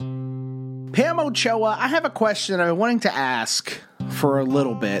Pam Ochoa, I have a question I've been wanting to ask for a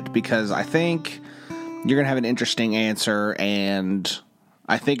little bit because I think you're going to have an interesting answer, and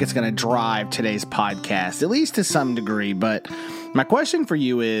I think it's going to drive today's podcast, at least to some degree. But my question for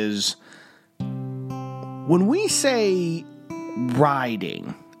you is, when we say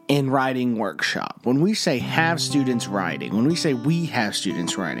writing in writing workshop, when we say have students writing, when we say we have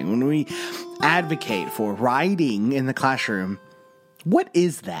students writing, when we advocate for writing in the classroom, what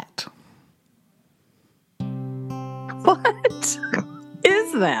is that? What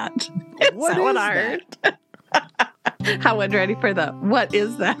is that? Is What that is what I heard? I wasn't ready for the what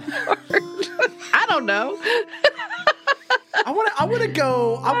is that word? I don't know. I want to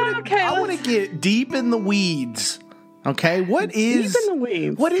go. I want to get deep in the weeds. Okay, what is deep in the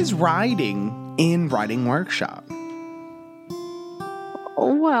weeds? What is writing in writing workshop?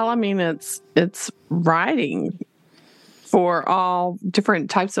 Well, I mean, it's writing for all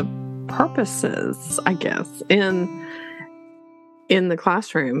different types of purposes, I guess. In the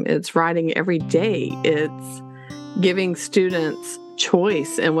classroom, it's writing every day. It's giving students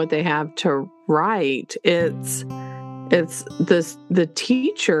choice in what they have to write. It's the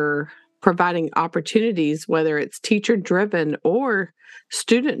teacher providing opportunities, whether it's teacher-driven or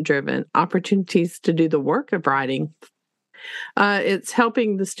student-driven, opportunities to do the work of writing. It's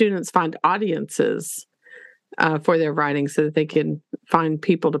helping the students find audiences for their writing so that they can find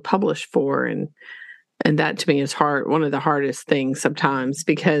people to publish for. And that to me is one of the hardest things sometimes,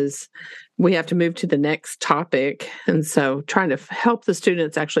 because we have to move to the next topic. And so trying to help the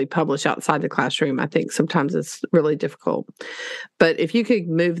students actually publish outside the classroom, I think sometimes it's really difficult. But if you could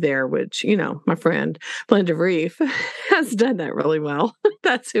move there, which, my friend Linda Reef has done that really well.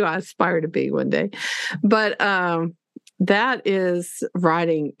 That's who I aspire to be one day. But that is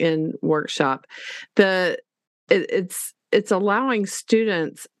writing in workshop. It's allowing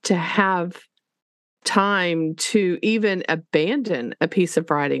students to have time to even abandon a piece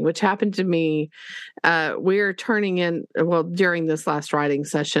of writing, which happened to me. We're turning in, during this last writing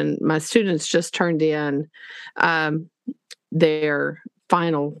session, my students just turned in their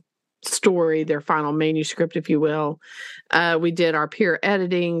final story, their final manuscript, if you will. We did our peer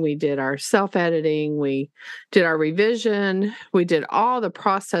editing, we did our self-editing, we did our revision, we did all the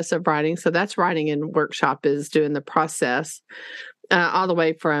process of writing. So that's writing in workshop, is doing the process. All the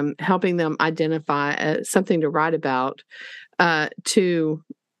way from helping them identify something to write about to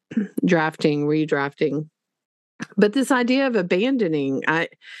drafting, redrafting. But this idea of abandoning, I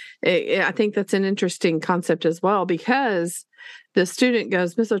think that's an interesting concept as well, because the student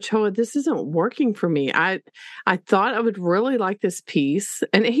goes, Ms. Ochoa, this isn't working for me. I thought I would really like this piece.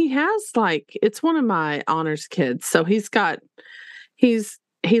 And he has it's one of my honors kids. So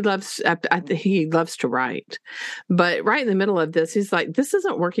he loves to write, but right in the middle of this, he's like, this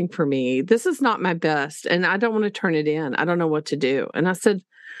isn't working for me. This is not my best. And I don't want to turn it in. I don't know what to do. And I said,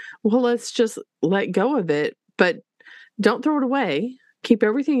 well, let's just let go of it, but don't throw it away. Keep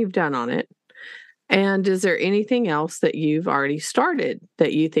everything you've done on it. And is there anything else that you've already started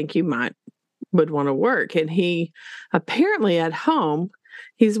that you think you would want to work? And he apparently at home,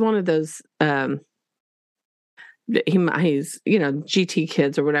 he's one of those, he's, GT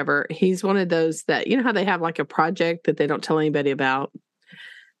kids or whatever. He's one of those that, how they have a project that they don't tell anybody about.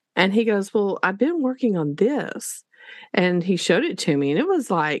 And he goes, well, I've been working on this. And he showed it to me, and it was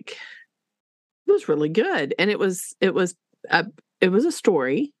really good. And it was a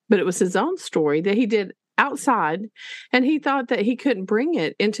story, but it was his own story that he did outside. And he thought that he couldn't bring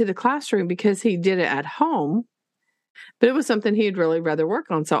it into the classroom because he did it at home. But it was something he'd really rather work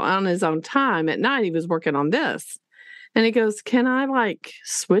on. So on his own time at night, he was working on this. And he goes, can I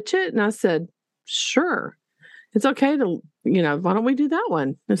switch it? And I said, sure. It's okay to, why don't we do that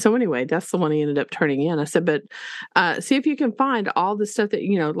one? And so anyway, that's the one he ended up turning in. I said, but see if you can find all the stuff that,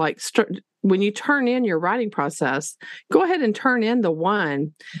 when you turn in your writing process, go ahead and turn in the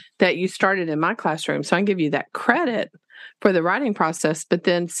one that you started in my classroom. So I can give you that credit for the writing process, but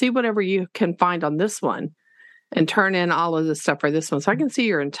then see whatever you can find on this one and turn in all of the stuff for this one. So I can see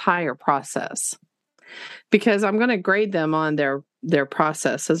your entire process, because I'm going to grade them on their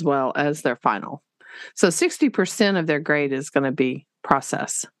process as well as their final. So 60% of their grade is going to be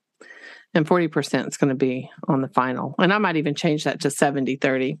process, and 40% is going to be on the final. And I might even change that to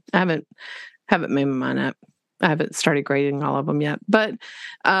 70-30. I haven't made my mind up. I haven't started grading all of them yet. But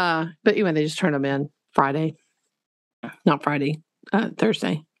anyway, they just turn them in Thursday.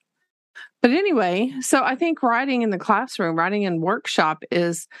 But anyway, so I think writing in the classroom, writing in workshop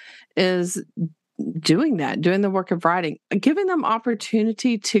is doing the work of writing, giving them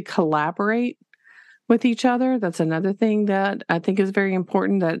opportunity to collaborate with each other. That's another thing that I think is very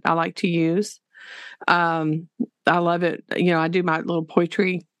important that I like to use. I love it. I do my little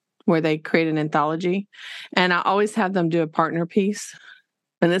poetry where they create an anthology, and I always have them do a partner piece.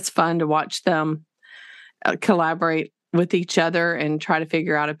 And it's fun to watch them collaborate with each other and try to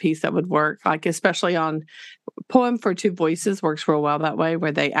figure out a piece that would work. Like, especially on Poem for Two Voices works real well that way,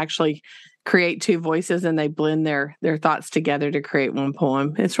 where they actually create two voices and they blend their thoughts together to create one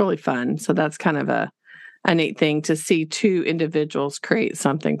poem. It's really fun. So that's kind of a neat thing to see two individuals create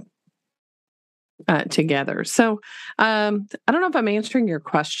something together. So I don't know if I'm answering your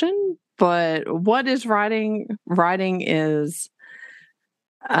question, but what is writing? Writing is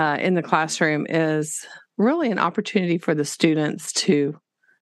in the classroom is really an opportunity for the students to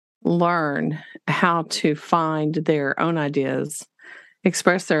learn how to find their own ideas,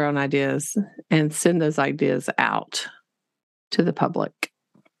 express their own ideas, and send those ideas out to the public.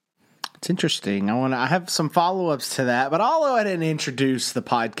 It's interesting. I have some follow-ups to that, but I'll go ahead and introduce the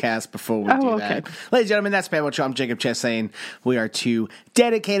podcast before we do that. Ladies and gentlemen, that's Pamela Cho. I'm Jacob Chastain. We are two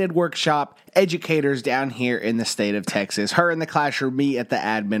dedicated workshop educators down here in the state of Texas. Her in the classroom, me at the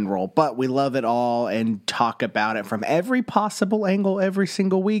admin role. But we love it all and talk about it from every possible angle every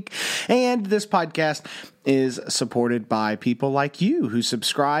single week. And this podcast is supported by people like you who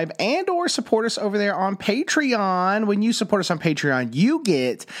subscribe and or support us over there on Patreon. When you support us on Patreon, you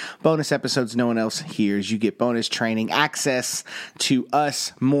get bonus episodes no one else hears. You get bonus training, access to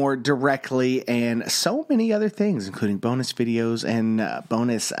us more directly, and so many other things, including bonus videos and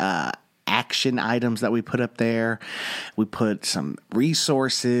bonus action items that we put up there. We put some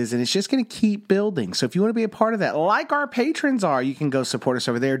resources, and it's just going to keep building. So if you want to be a part of that, like our patrons are, you can go support us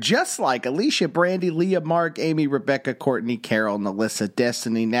over there, just like Alicia, Brandy, Leah, Mark, Amy, Rebecca, Courtney, Carol, Melissa,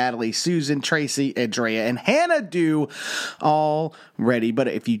 Destiny, Natalie, Susan, Tracy, Andrea, and Hannah do already. But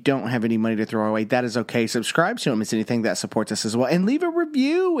if you don't have any money to throw away, that is okay. Subscribe so you don't miss anything. That supports us as well. And leave a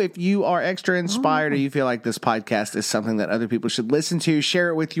review if you are extra inspired or you feel like this podcast is something that other people should listen to. Share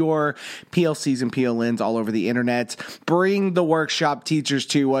it with your PLCs and PLNs all over the internet. Bring the workshop teachers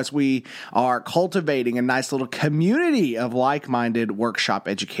to us. We are cultivating a nice little community of like-minded workshop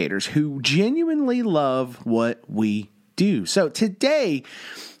educators who genuinely love what we do. So today,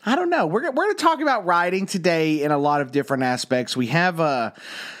 I don't know, we're going to talk about writing today in a lot of different aspects. We have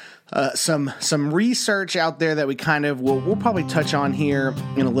some research out there that we kind of we'll probably touch on here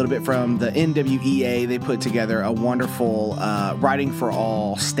in a little bit from the NWEA. They put together a wonderful Writing for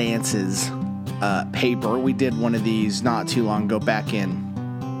All stances paper. We did one of these not too long ago, back in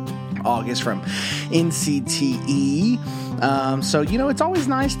August, from NCTE. So, it's always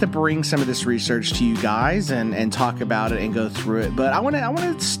nice to bring some of this research to you guys and talk about it and go through it. But I want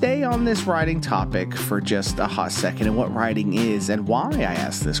to stay on this writing topic for just a hot second and what writing is and why I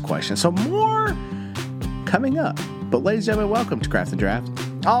asked this question. So more coming up. But ladies and gentlemen, welcome to Craft and Draft.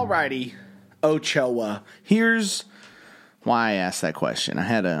 Alrighty, Ochoa. Here's why I asked that question. I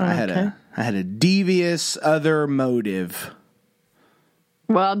had a devious other motive.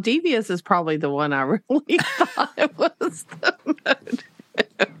 Well, devious is probably the one I really thought it was the motive.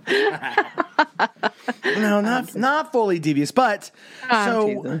 No, not fully devious, but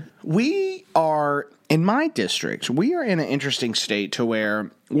so we are, in my district, we are in an interesting state to where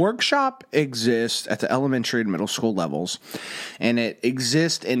workshop exists at the elementary and middle school levels, and it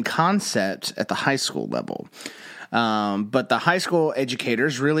exists in concept at the high school level. But the high school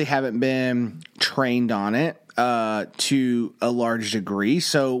educators really haven't been trained on it to a large degree.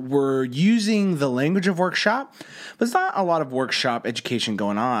 So we're using the language of workshop, but there's not a lot of workshop education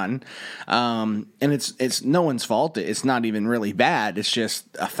going on. And it's no one's fault. It's not even really bad. It's just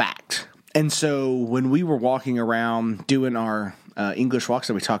a fact. And so when we were walking around doing our English walks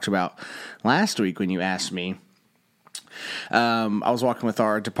that we talked about last week, when you asked me, I was walking with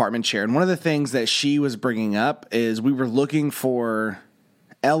our department chair, and one of the things that she was bringing up is we were looking for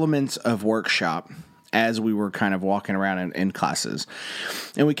elements of workshop as we were kind of walking around in classes.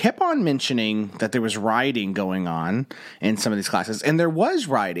 And we kept on mentioning that there was writing going on in some of these classes, and there was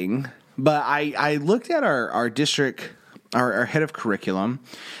writing, but I looked at our district, our head of curriculum,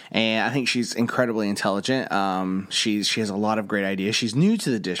 and I think she's incredibly intelligent. She has a lot of great ideas. She's new to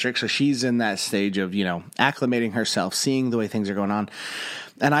the district, so she's in that stage of, acclimating herself, seeing the way things are going on.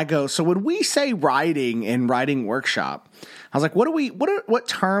 And I go, so when we say writing in writing workshop, I was like, what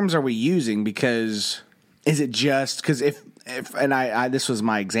terms are we using? Because is it just, because if this was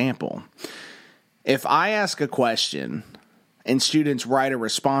my example. If I ask a question and students write a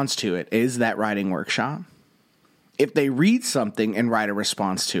response to it, is that writing workshop? If they read something and write a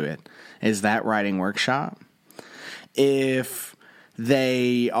response to it, is that writing workshop? If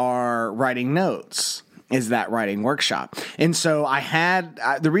they are writing notes. Is that writing workshop? And so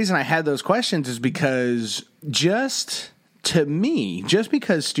the reason I had those questions is because just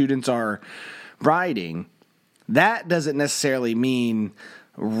because students are writing, that doesn't necessarily mean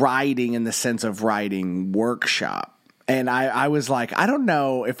writing in the sense of writing workshop. And I was like, I don't even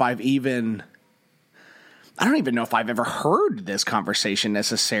know if I've ever heard this conversation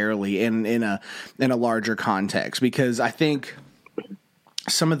necessarily in a larger context, because I think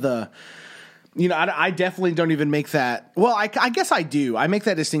some of the, I definitely don't even make that. Well, I guess I do. I make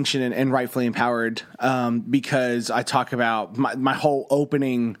that distinction in Rightfully Empowered because I talk about my whole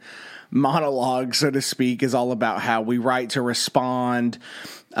opening monologue, so to speak, is all about how we write to respond,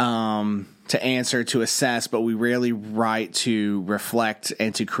 to answer, to assess, but we rarely write to reflect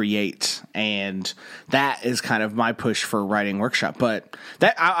and to create. And that is kind of my push for writing workshop. But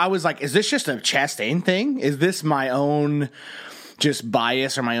that I was like, is this just a Chastain thing? Is this my own just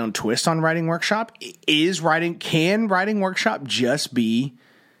bias or my own twist on writing workshop? Can writing workshop just be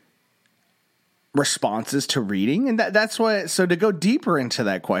responses to reading? And that's what, so to go deeper into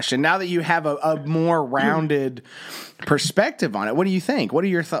that question, now that you have a more rounded perspective on it, what do you think? What are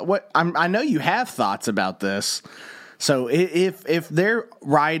your thoughts? I know you have thoughts about this. So if they're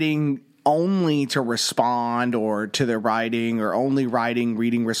writing only to respond, or to their writing, or only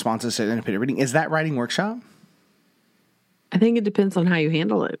reading responses to independent reading, is that writing workshop? I think it depends on how you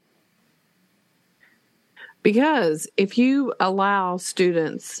handle it. Because if you allow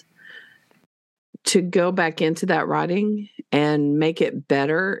students to go back into that writing and make it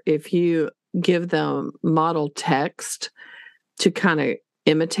better, if you give them model text to kind of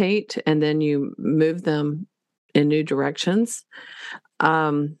imitate, and then you move them in new directions,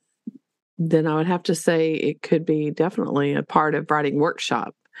 then I would have to say it could be definitely a part of writing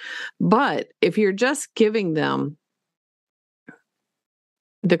workshop. But if you're just giving them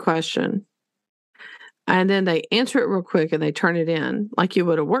the question and then they answer it real quick and they turn it in like you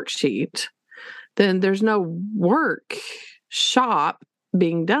would a worksheet, then there's no workshop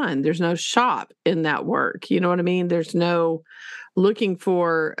being done. There's no shop in that work. You know what I mean? There's no looking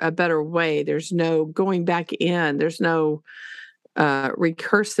for a better way. There's no going back in. There's no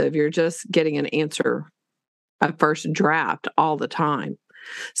recursive. You're just getting an answer, a first draft all the time.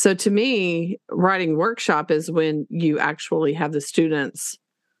 So to me, writing workshop is when you actually have the students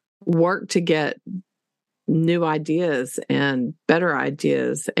work to get new ideas and better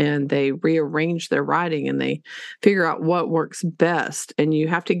ideas, and they rearrange their writing and they figure out what works best, and you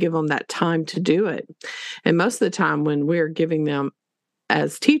have to give them that time to do it. And most of the time when we're giving them,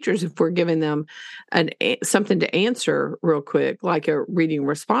 as teachers, if we're giving them something to answer real quick, like a reading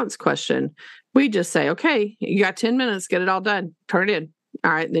response question, we just say, okay, you got 10 minutes, get it all done, turn it in.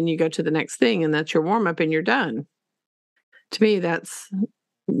 All right, then you go to the next thing, and that's your warm up and you're done. To me, that's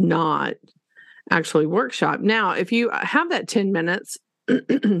not actually workshop. Now, if you have that 10 minutes,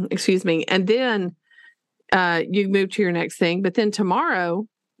 excuse me, and then you move to your next thing, but then tomorrow,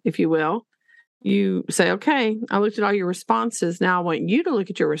 if you will, you say, okay, I looked at all your responses. Now I want you to look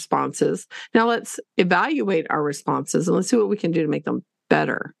at your responses. Now let's evaluate our responses and let's see what we can do to make them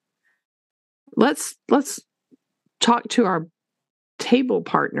better. Let's talk to our table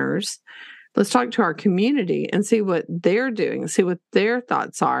partners. Let's talk to our community and see what they're doing, see what their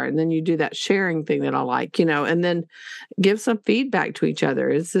thoughts are. And then you do that sharing thing that I like, and then give some feedback to each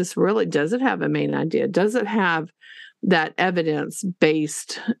other. Does it have a main idea? Does it have that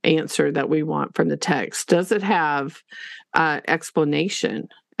evidence-based answer that we want from the text? Does it have explanation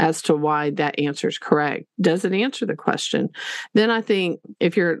as to why that answer is correct? Does it answer the question? Then I think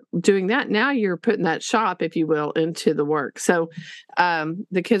if you're doing that, now you're putting that shop, if you will, into the work. So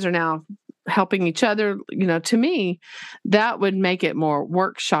the kids are now helping each other. To me, that would make it more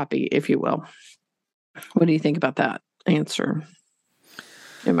workshoppy, if you will. What do you think about that answer?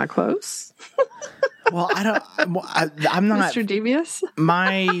 Am I close? Well, I'm not Mr. Devious.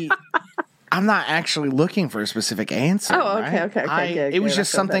 I'm not actually looking for a specific answer. Oh, okay, right? okay. Good, it was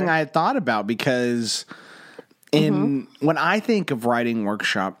just something I had thought about, because when I think of writing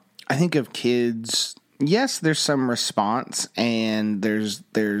workshop, I think of kids. Yes, there's some response and there's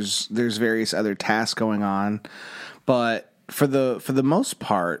various other tasks going on, but for the most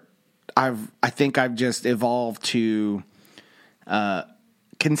part, I think I've just evolved to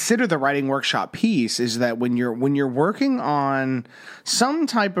consider the writing workshop piece is that when you're working on some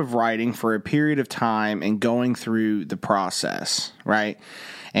type of writing for a period of time and going through the process, right?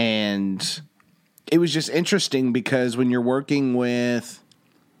 And it was just interesting because when you're working with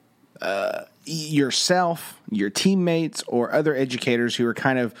yourself, your teammates, or other educators who are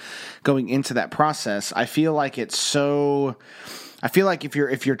kind of going into that process, I feel like it's so I feel like if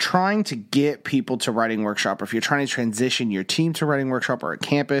you're trying to get people to writing workshop, or if you're trying to transition your team to writing workshop, or a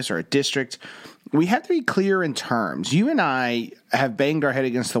campus or a district, we have to be clear in terms. You and I have banged our head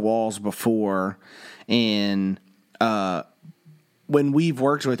against the walls before in when we've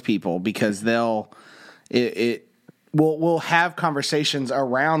worked with people, because we'll have conversations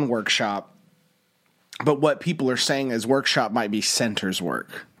around workshop, but what people are saying is workshop might be centers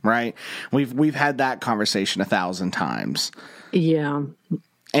work, right? We've had that conversation 1,000 times. Yeah.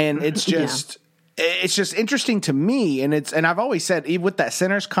 And it's just interesting to me, and I've always said, even with that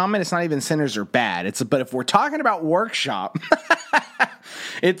centers comment, it's not even centers are bad. But if we're talking about workshop,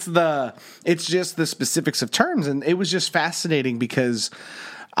 it's just the specifics of terms. And it was just fascinating, because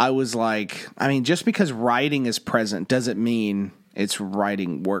I was like, I mean, just because writing is present doesn't mean it's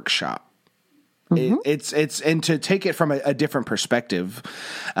writing workshop. Mm-hmm. And to take it from a different perspective,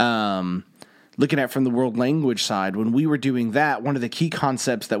 looking at it from the world language side, when we were doing that, one of the key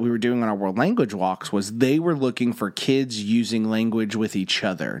concepts that we were doing on our world language walks was they were looking for kids using language with each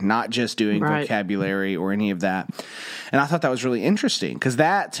other, not just doing vocabulary or any of that. And I thought that was really interesting, because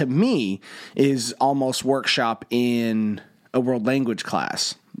that, to me, is almost workshop in a world language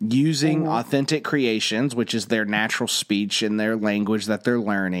class. Using authentic creations, which is their natural speech and their language that they're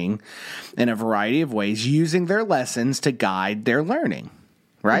learning, in a variety of ways, using their lessons to guide their learning.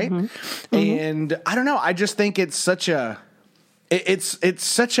 Right. Mm-hmm. And I don't know. I just think it's such a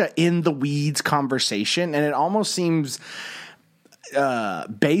in the weeds conversation, and it almost seems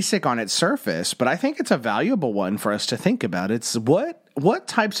basic on its surface, but I think it's a valuable one for us to think about. It's what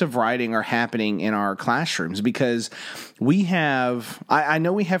types of writing are happening in our classrooms, because we have, I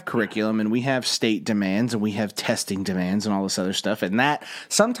know we have curriculum, and we have state demands, and we have testing demands and all this other stuff. And that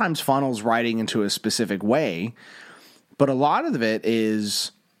sometimes funnels writing into a specific way. But a lot of it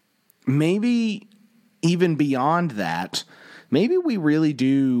is maybe even beyond that. Maybe we really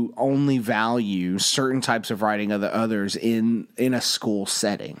do only value certain types of writing of the others in a school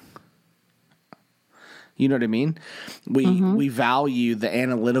setting. You know what I mean? We value the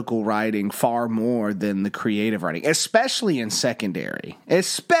analytical writing far more than the creative writing, especially in secondary.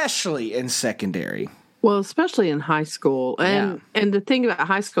 Well, especially in high school. And the thing about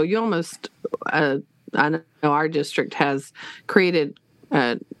high school, you almost I know our district has created,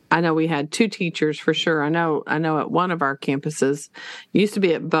 I know we had 2 teachers for sure. I know at one of our campuses, used to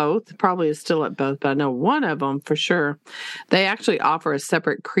be at both, probably is still at both, but I know one of them for sure. They actually offer a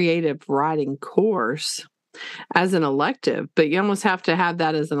separate creative writing course as an elective, but you almost have to have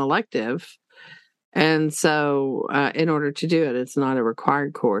that as an elective. And so in order to do it, it's not a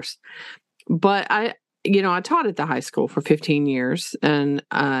required course. But I taught at the high school for 15 years and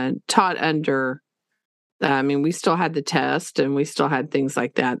taught under, we still had the test, and we still had things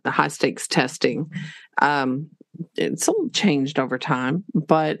like that, the high stakes testing. It's a little changed over time,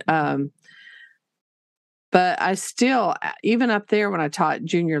 but I still, even up there when I taught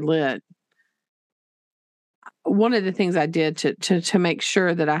junior lit, one of the things I did to make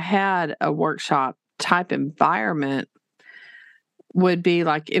sure that I had a workshop type environment would be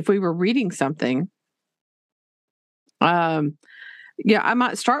like, if we were reading something, I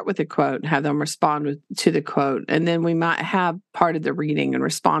might start with a quote, have them respond to the quote, and then we might have part of the reading and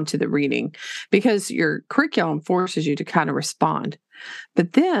respond to the reading, because your curriculum forces you to kind of respond.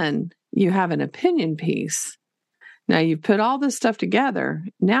 But then you have an opinion piece. Now you've put all this stuff together.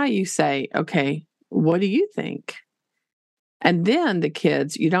 Now you say, okay, what do you think? And then the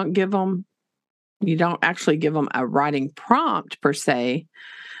kids, you don't actually give them a writing prompt per se,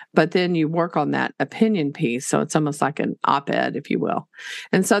 but then you work on that opinion piece. So it's almost like an op-ed, if you will.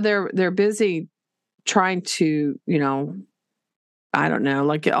 And so they're busy trying to, I don't know,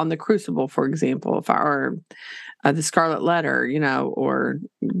 like on the Crucible, for example, or the Scarlet Letter, or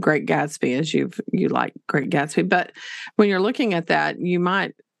Great Gatsby, as you like Great Gatsby. But when you're looking at that,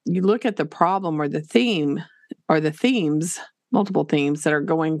 you look at the problem or the theme or the themes, multiple themes that are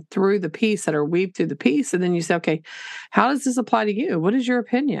going through the piece, that are weaved through the piece. And then you say, okay, how does this apply to you? What is your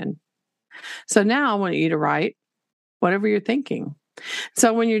opinion? So now I want you to write whatever you're thinking.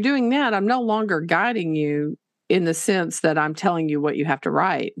 So when you're doing that, I'm no longer guiding you in the sense that I'm telling you what you have to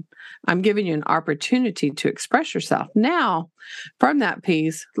write. I'm giving you an opportunity to express yourself. Now, from that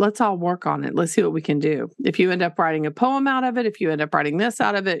piece, let's all work on it. Let's see what we can do. If you end up writing a poem out of it, if you end up writing this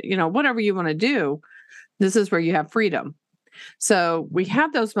out of it, whatever you want to do, this is where you have freedom. So we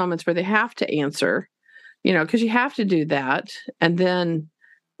have those moments where they have to answer, because you have to do that. And then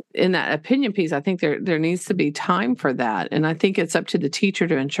in that opinion piece, I think there needs to be time for that. And I think it's up to the teacher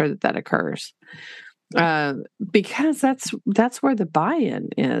to ensure that occurs. Because that's where the buy-in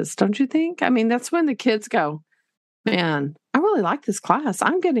is, don't you think? I mean, that's when the kids go, man, I really like this class.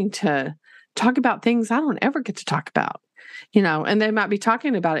 I'm getting to talk about things I don't ever get to talk about, and they might be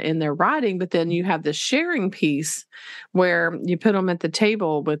talking about it in their writing, but then you have this sharing piece where you put them at the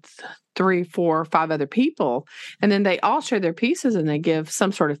table with 3, 4, 5 other people, and then they all share their pieces and they give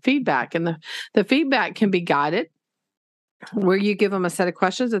some sort of feedback. And the feedback can be guided, where you give them a set of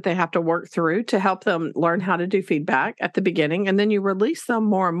questions that they have to work through to help them learn how to do feedback at the beginning. And then you release them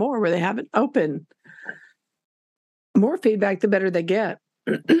more and more where they have an open, more feedback, the better they get,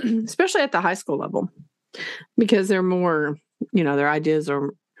 especially at the high school level, because they're more, their ideas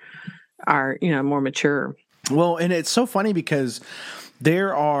are more mature. Well, and it's so funny because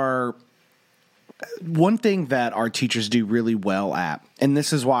there are one thing that our teachers do really well at, and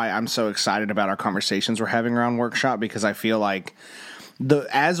this is why I'm so excited about our conversations we're having around workshop, because I feel like they're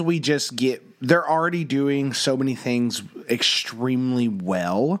already doing so many things extremely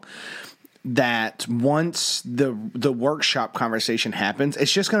well that once the workshop conversation happens,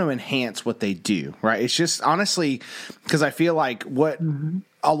 it's just going to enhance what they do, right? It's just honestly, because I feel like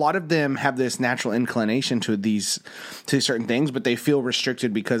a lot of them have this natural inclination to certain things, but they feel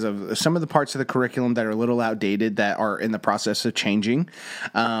restricted because of some of the parts of the curriculum that are a little outdated that are in the process of changing.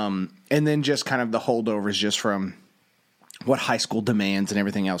 And then just kind of the holdovers just from what high school demands and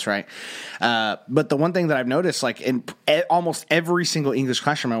everything else, right? But the one thing that I've noticed, like in almost every single English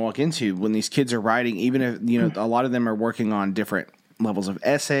classroom I walk into, when these kids are writing, even if, a lot of them are working on different levels of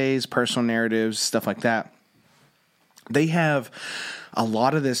essays, personal narratives, stuff like that, they have a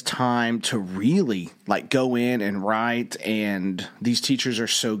lot of this time to really like go in and write. And these teachers are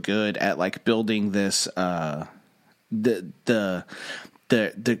so good at like building this, the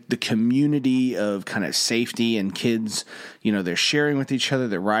community of kind of safety, and kids, they're sharing with each other,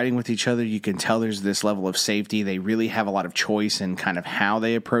 they're writing with each other. You can tell there's this level of safety. They really have a lot of choice in kind of how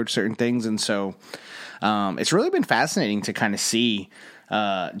they approach certain things. And so it's really been fascinating to kind of see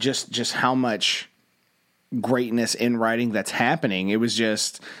just how much greatness in writing that's happening. It was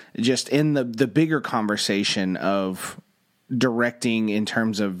just in the bigger conversation of directing in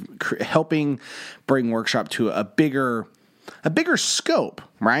terms of helping bring workshop to a bigger scope,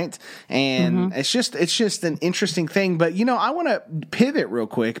 right? And it's just an interesting thing. But, I want to pivot real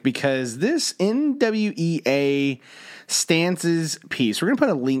quick because this NWEA stances piece, we're going to put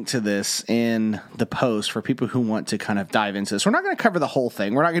a link to this in the post for people who want to kind of dive into this. We're not going to cover the whole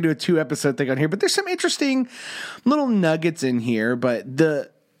thing. We're not going to do a 2-episode thing on here, but there's some interesting little nuggets in here. But the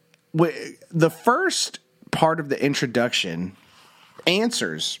first part of the introduction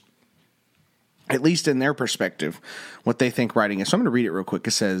answers, at least in their perspective, what they think writing is. So I'm going to read it real quick.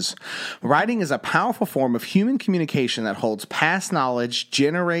 It says, writing is a powerful form of human communication that holds past knowledge,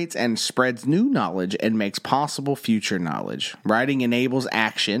 generates and spreads new knowledge, and makes possible future knowledge. Writing enables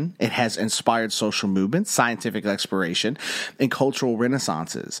action. It has inspired social movements, scientific exploration, and cultural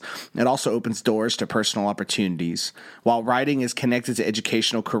renaissances. It also opens doors to personal opportunities. While writing is connected to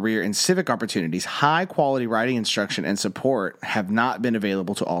educational, career, and civic opportunities, high-quality writing instruction and support have not been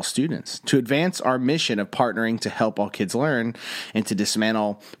available to all students. To advance our mission of partnering to help all kids learn and to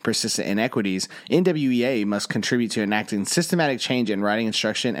dismantle persistent inequities, NWEA must contribute to enacting systematic change in writing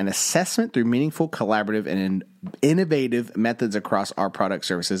instruction and assessment through meaningful, collaborative, and innovative methods across our product,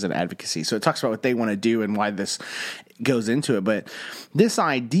 services, and advocacy. So it talks about what they want to do and why this goes into it. But this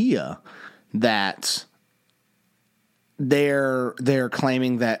idea that they're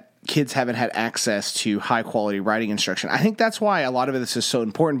claiming that kids haven't had access to high quality writing instruction, I think that's why a lot of this is so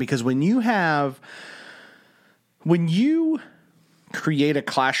important, because when you create a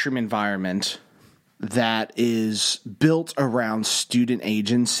classroom environment that is built around student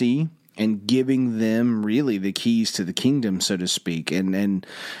agency and giving them really the keys to the kingdom, so to speak, and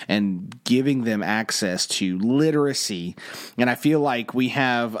giving them access to literacy. And I feel like we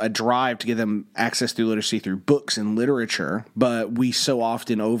have a drive to give them access through literacy through books and literature, but we so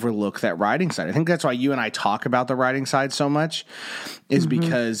often overlook that writing side. I think that's why you and I talk about the writing side so much, is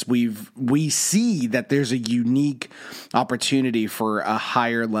because we see that there's a unique opportunity for a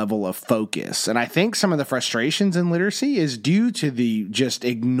higher level of focus. And I think some of the frustrations in literacy is due to the just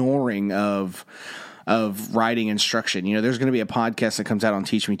ignoring of writing instruction. There's going to be a podcast that comes out on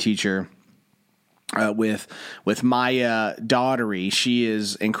Teach Me Teacher with Maya Daughtery. She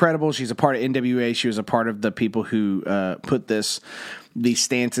is incredible. She's a part of NWA. She was a part of the people who put these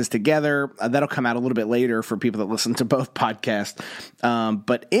stances together. That'll come out a little bit later for people that listen to both podcasts.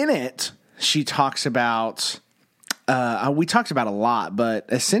 But in it, she talks about, we talked about a lot, but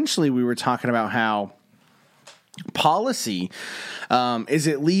essentially we were talking about how policy is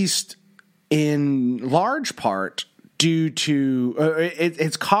at least in large part due to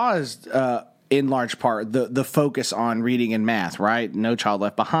it's caused in large part the focus on reading and math, right? No Child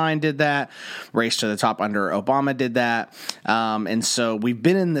Left Behind did that. Race to the Top under Obama did that. And so we've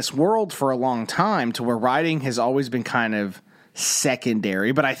been in this world for a long time to where writing has always been kind of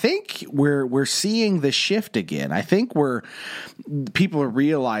secondary, but I think we're seeing the shift again. I think people are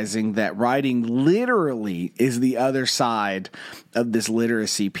realizing that writing literally is the other side of this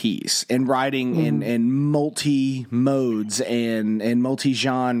literacy piece, and writing in multi modes and multi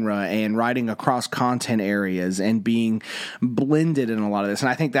genre, and writing across content areas and being blended in a lot of this. And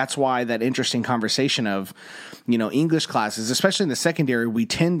I think that's why that interesting conversation of, English classes, especially in the secondary, we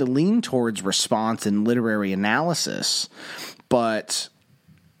tend to lean towards response and literary analysis.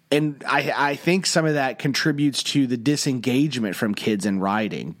 And I think some of that contributes to the disengagement from kids in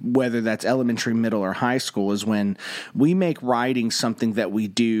writing, whether that's elementary, middle, or high school, is when we make writing something that we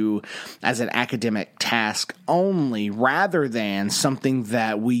do as an academic task only, rather than something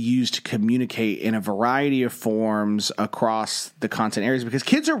that we use to communicate in a variety of forms across the content areas. Because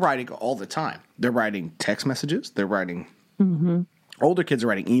kids are writing all the time. They're writing text messages. They're writing older kids are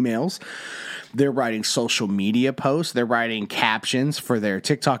writing emails. They're writing social media posts. They're writing captions for their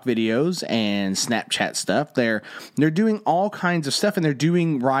TikTok videos and Snapchat stuff. They're doing all kinds of stuff, and they're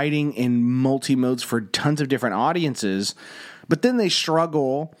doing writing in multi-modes for tons of different audiences. But then they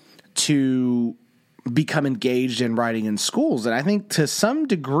struggle to become engaged in writing in schools. And I think to some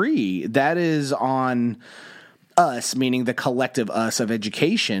degree that is on us, meaning the collective us of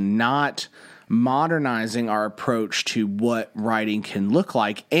education, not modernizing our approach to what writing can look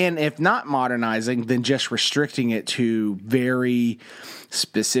like. And if not modernizing, then just restricting it to very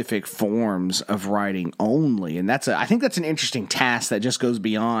specific forms of writing only. And I think that's an interesting task that just goes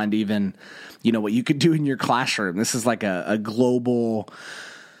beyond even, what you could do in your classroom. This is like a global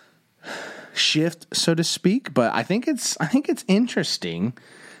shift, so to speak, but I think it's interesting.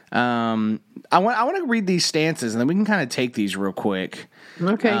 I want to read these stances, and then we can kind of take these real quick.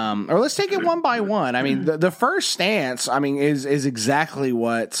 Okay. Or let's take it one by one. I mean, the first stance, is exactly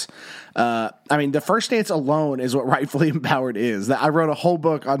what. The first stance alone is what Rightfully Empowered is. I wrote a whole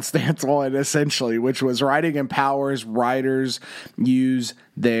book on stance one, essentially, which was writing empowers writers use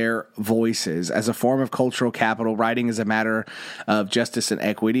their voices as a form of cultural capital. Writing is a matter of justice and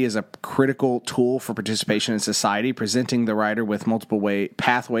equity, as a critical tool for participation in society, presenting the writer with multiple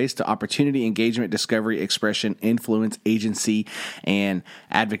pathways to opportunity, engagement, discovery, expression, influence, agency, and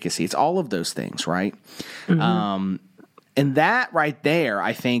advocacy. It's all of those things, right? And that right there,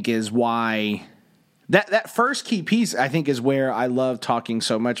 I think, is why that first key piece, I think, is where I love talking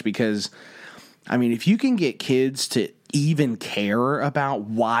so much, because, if you can get kids to even care about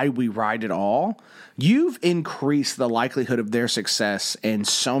why we write at all, you've increased the likelihood of their success in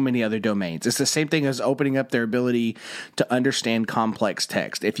so many other domains. It's the same thing as opening up their ability to understand complex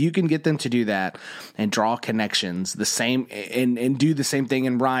text. If you can get them to do that and draw connections, the same and do the same thing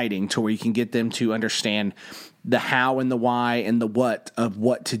in writing, to where you can get them to understand the how and the why and the what of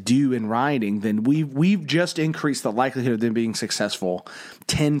what to do in writing, then we've just increased the likelihood of them being successful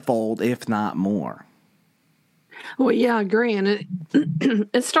tenfold, if not more. Well, yeah, I agree. And it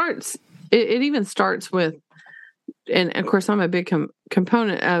even starts with, and of course, I'm a big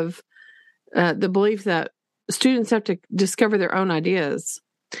component of the belief that students have to discover their own ideas.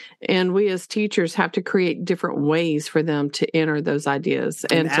 And we as teachers have to create different ways for them to enter those ideas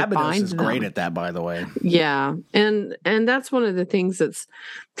and to Abydos find is them. great at that, by the way. Yeah. And that's one of the things that's,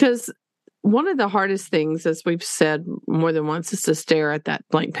 because one of the hardest things, as we've said more than once, is to stare at that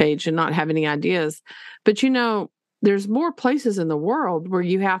blank page and not have any ideas. But there's more places in the world where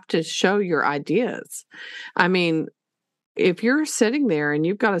you have to show your ideas. If you're sitting there and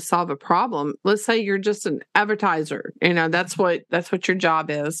you've got to solve a problem, let's say you're just an advertiser, that's what your job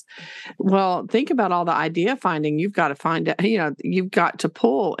is. Well, think about all the idea finding you've got to find, you've got to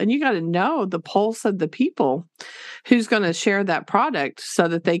pull, and you got to know the pulse of the people who's going to share that product so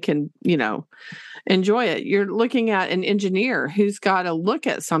that they can, enjoy it. You're looking at an engineer who's got to look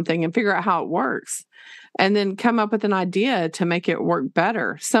at something and figure out how it works, and then come up with an idea to make it work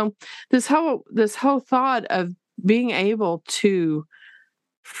better. So this whole thought of being able to,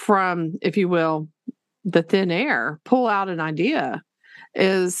 from, if you will, the thin air, pull out an idea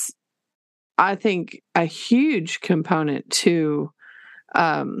is, I think, a huge component to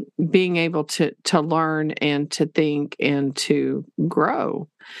being able to learn and to think and to grow.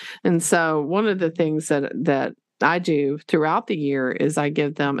 And so one of the things that I do throughout the year is I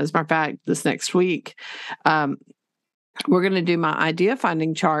give them, as a matter of fact, this next week, we're going to do my idea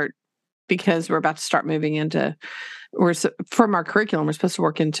finding chart, because we're about to start moving into, from our curriculum, we're supposed to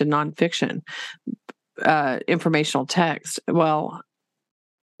work into nonfiction, informational text. Well,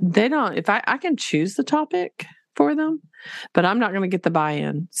 they don't, if I can choose the topic for them, but I'm not going to get the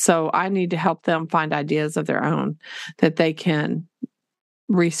buy-in. So I need to help them find ideas of their own that they can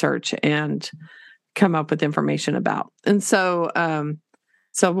research and come up with information about. And so,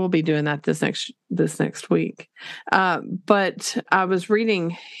 so we'll be doing that this next week. But I was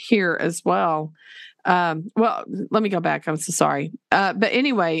reading here as well. Well, let me go back. I'm so sorry. But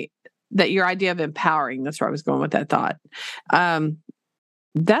anyway, that your idea of empowering, that's where I was going with that thought.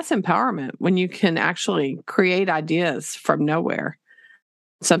 That's empowerment when you can actually create ideas from nowhere.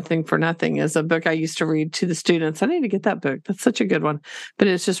 Something for Nothing is a book I used to read to the students. I need to get that book. That's such a good one. But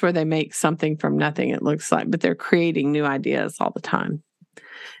it's just where they make something from nothing, it looks like, but they're creating new ideas all the time.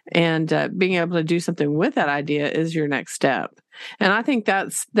 And being able to do something with that idea is your next step. And I think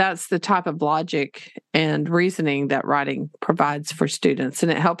that's the type of logic and reasoning that writing provides for students.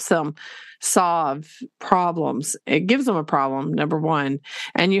 And it helps them solve problems. It gives them a problem, number one.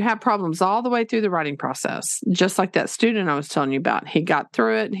 And you have problems all the way through the writing process. Just like that student I was telling you about. He got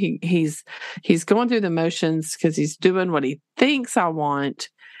through it. He's going through the motions because he's doing what he thinks I want,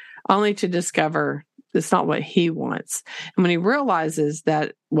 only to discover it's not what he wants. And when he realizes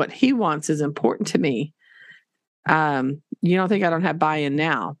that what he wants is important to me, you don't think I don't have buy-in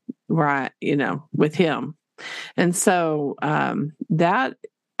now, with him. And so that,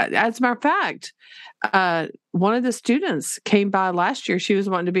 as a matter of fact, one of the students came by last year. She was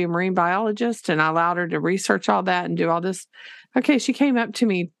wanting to be a marine biologist, and I allowed her to research all that and do all this. Okay, she came up to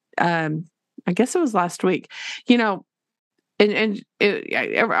me, I guess it was last week,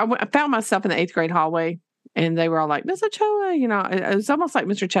 I found myself in the 8th grade hallway, and they were all like, Miss Ochoa, it was almost like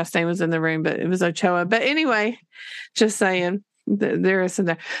Mr. Chastain was in the room, but it was Ochoa. But anyway, just saying, there is in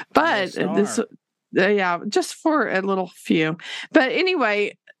there. But this, just for a little few. But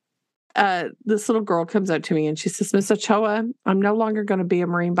anyway, this little girl comes up to me and she says, Miss Ochoa, I'm no longer going to be a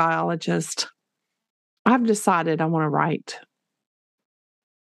marine biologist. I've decided I want to write.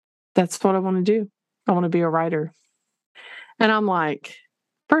 That's what I want to do. I want to be a writer. And I'm like,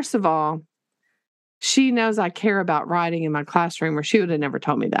 first of all, she knows I care about writing in my classroom, or she would have never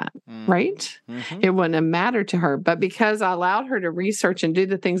told me that, right? Mm-hmm. It wouldn't have mattered to her. But because I allowed her to research and do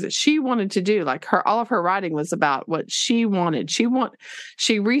the things that she wanted to do, like all of her writing was about what she wanted. She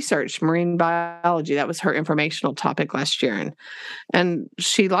researched marine biology. That was her informational topic last year. And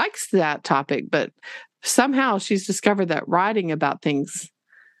she likes that topic, but somehow she's discovered that writing about things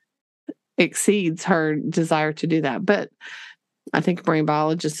exceeds her desire to do that. But I think a marine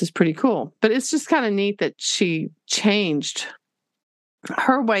biologist is pretty cool. But it's just kind of neat that she changed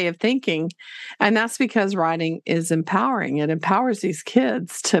her way of thinking. And that's because writing is empowering. It empowers these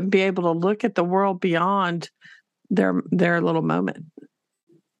kids to be able to look at the world beyond their little moment.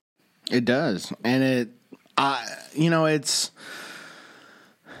 It does. And it's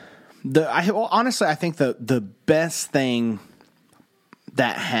honestly, I think the best thing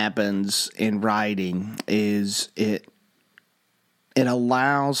that happens in writing is it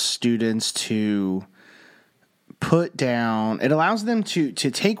allows students to put down, it allows them to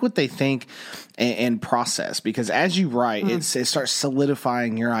take what they think and process, because as you write, it starts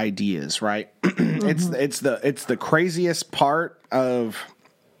solidifying your ideas, right? It's the craziest part of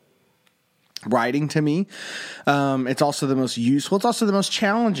writing to me. It's also the most useful. It's also the most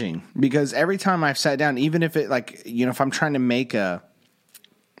challenging, because every time I've sat down, even if if I'm trying to make a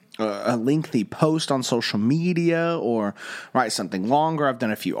lengthy post on social media or write something longer. I've done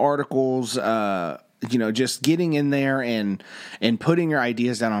a few articles, just getting in there and putting your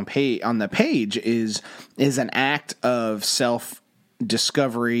ideas down on the page is an act of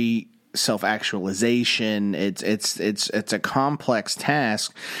self-discovery, self-actualization. It's a complex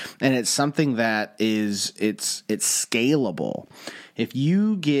task, and it's something that it's scalable. If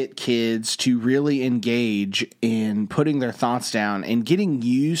you get kids to really engage in putting their thoughts down and getting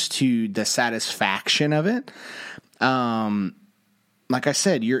used to the satisfaction of it, like I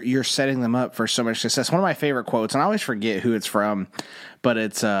said, you're setting them up for so much success. One of my favorite quotes, and I always forget who it's from, but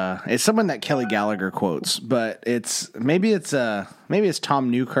it's someone that Kelly Gallagher quotes, but maybe it's Tom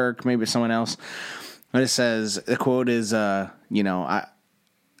Newkirk, maybe it's someone else. But it says, the quote is, I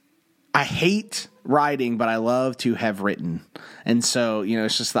hate writing, but I love to have written. And so,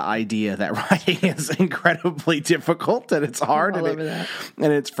 it's just the idea that writing is incredibly difficult, and it's hard, and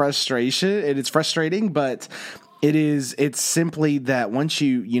it's frustrating, but it's simply that once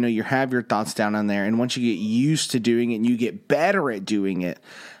you have your thoughts down on there, and once you get used to doing it and you get better at doing it,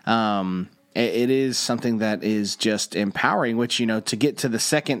 it is something that is just empowering, which, to get to the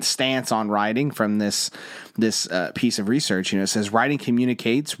second stance on writing from this piece of research, it says writing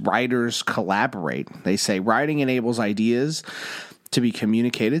communicates, writers collaborate. They say writing enables ideas to be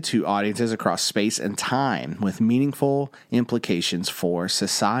communicated to audiences across space and time with meaningful implications for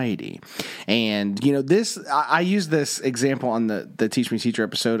society. And, this, I use this example on the Teach Me Teacher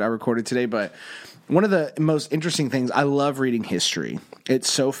episode I recorded today, but one of the most interesting things, I love reading history.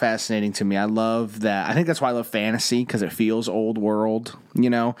 It's so fascinating to me. I love that. I think that's why I love fantasy, because it feels old world,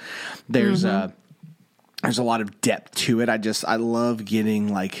 There's there's a lot of depth to it. I love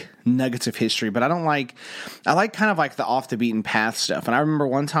getting like nuggets of history, but I like kind of like the off the beaten path stuff. And I remember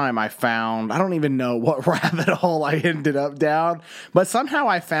one time I don't even know what rabbit hole I ended up down, but somehow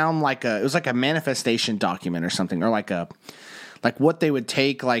I found it was like a manifestation document or something, or like what they would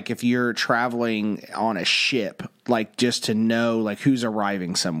take, like if you're traveling on a ship, like just to know like who's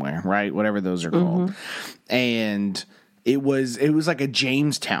arriving somewhere, right? Whatever those are called. And it was like a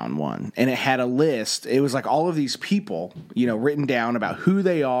Jamestown one, and it had a list. It was like all of these people, written down about who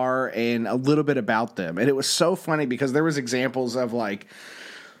they are and a little bit about them. And it was so funny because there was examples of like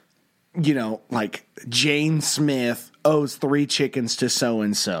Jane Smith owes 3 chickens to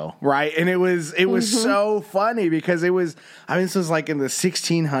so-and-so, right? And it was so funny because this was like in the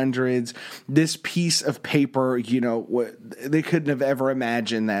 1600s, this piece of paper, they couldn't have ever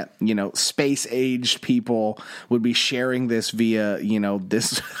imagined that, space-aged people would be sharing this via,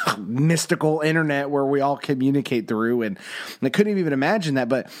 this mystical internet where we all communicate through, and they couldn't even imagine that,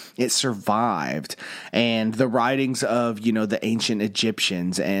 but it survived. And the writings of, the ancient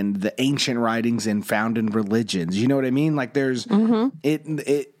Egyptians and the ancient writings in founded religions, you know what I mean? Like there's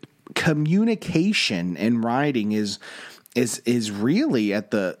communication and writing is really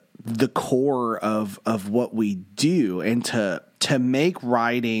at the core of what we do, and to make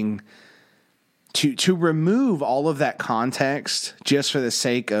writing, to remove all of that context just for the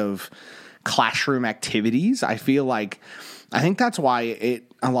sake of classroom activities. I think that's why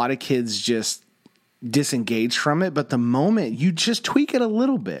a lot of kids just disengage from it. But the moment you just tweak it a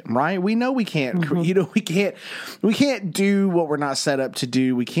little bit, right? We know we can't, we can't do what we're not set up to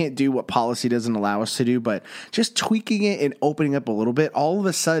do. We can't do what policy doesn't allow us to do, but just tweaking it and opening up a little bit, all of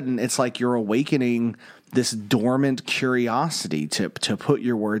a sudden it's like you're awakening this dormant curiosity to put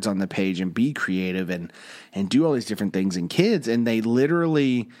your words on the page and be creative and do all these different things in kids. And they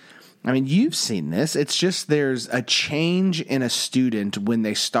literally, I mean, you've seen this. It's just, there's a change in a student when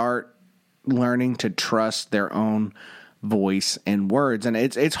they start learning to trust their own voice and words. And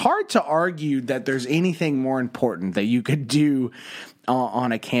it's hard to argue that there's anything more important that you could do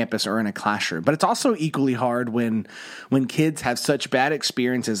on a campus or in a classroom. But it's also equally hard when kids have such bad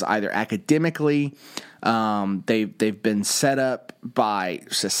experiences, either academically, they've been set up by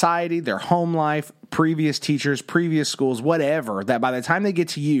society, their home life, previous teachers, previous schools, whatever, that by the time they get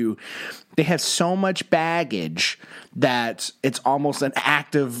to you, they have so much baggage that it's almost an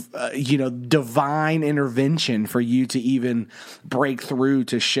act of, divine intervention for you to even break through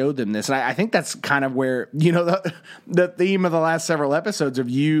to show them this. And I think that's kind of where, the theme of the last several episodes of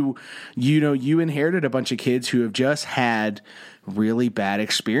you inherited a bunch of kids who have just had really bad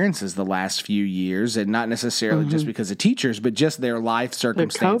experiences the last few years, and not necessarily just because of teachers, but just their life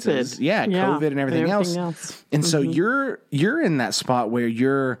circumstances. COVID and everything else. And so you're in that spot where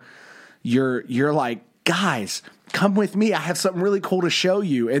you're like, guys, come with me. I have something really cool to show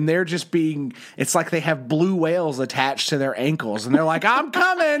you. And they're just it's like they have blue whales attached to their ankles, and they're like, I'm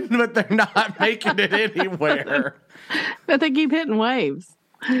coming, but they're not making it anywhere. But they keep hitting waves.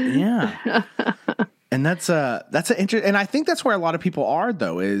 Yeah. And that's an interesting, and I think that's where a lot of people are,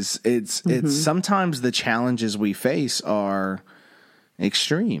 though, it's sometimes the challenges we face are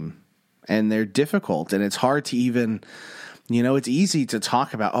extreme and they're difficult, and it's hard to even, it's easy to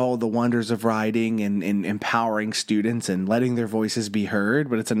talk about, the wonders of writing and empowering students and letting their voices be heard.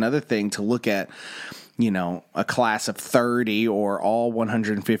 But it's another thing to look at, a class of 30 or all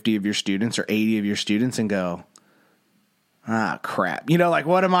 150 of your students or 80 of your students and go, crap.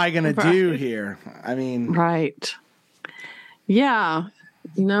 What am I going to do here? I mean, right. Yeah.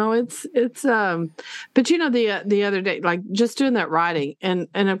 No, it's but the other day, like just doing that writing, and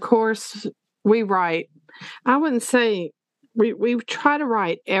of course we write, I wouldn't say we try to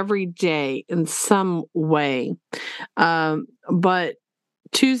write every day in some way. But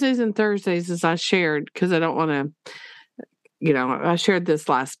Tuesdays and Thursdays, as I shared, because I don't want to, I shared this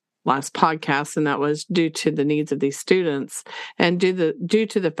last podcast, and that was due to the needs of these students and due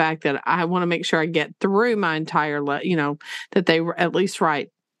to the fact that I want to make sure I get through my entire, that they at least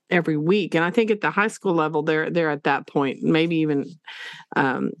write every week. And I think at the high school level, they're at that point, maybe even,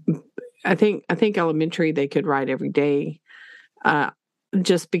 I think elementary, they could write every day,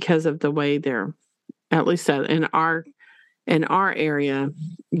 just because of the way they're, at least in our area,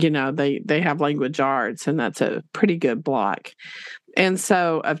 they have language arts, and that's a pretty good block. And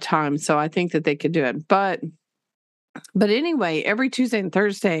so of time. So I think that they could do it. But anyway, every Tuesday and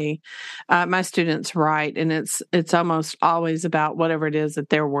Thursday, my students write, and it's almost always about whatever it is that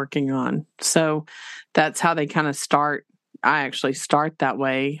they're working on. So that's how they kind of start. I actually start that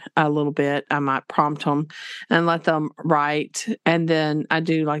way a little bit. I might prompt them and let them write, and then I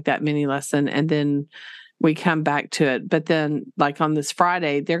do like that mini lesson, and then we come back to it. But then, like on this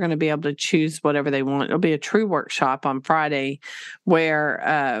Friday, they're going to be able to choose whatever they want. It'll be a true workshop on Friday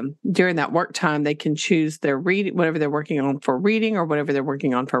where during that work time, they can choose their reading, whatever they're working on for reading or whatever they're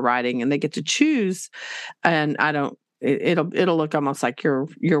working on for writing. And they get to choose. And it'll look almost like your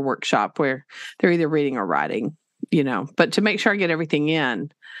workshop where they're either reading or writing, but to make sure I get everything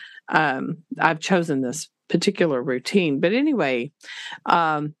in, I've chosen this particular routine. But anyway,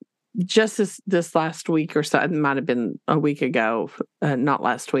 just this last week or so, it might have been a week ago, not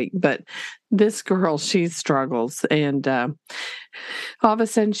last week, but this girl, she struggles. And all of a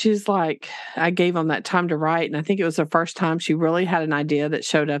sudden she's like, I gave them that time to write. And I think it was the first time she really had an idea that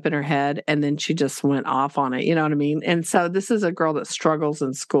showed up in her head. And then she just went off on it. You know what I mean? And so this is a girl that struggles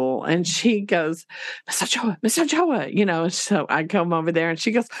in school. And she goes, Miss Ochoa, so I come over there and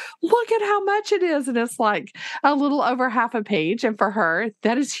she goes, look at how much it is. And it's like a little over half a page. And for her,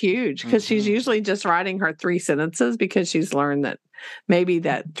 that is huge because she's usually just writing her 3 sentences because she's learned that maybe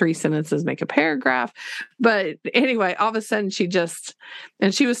that 3 sentences make a paragraph. But anyway, all of a sudden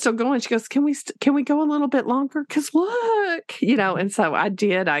and she was still going. She goes, can we go a little bit longer? Cause look, and so I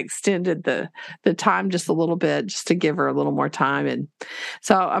extended the time just a little bit just to give her a little more time. And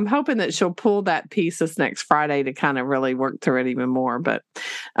so I'm hoping that she'll pull that piece this next Friday to kind of really work through it even more. But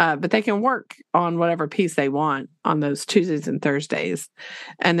they can work on whatever piece they want on those Tuesdays and Thursdays.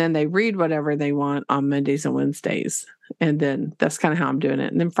 And then they read whatever they want on Mondays and Wednesdays. And then that's kind of how I'm doing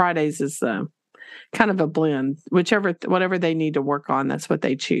it. And then Fridays is kind of a blend. Whatever they need to work on, that's what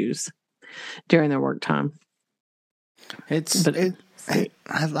they choose during their work time. I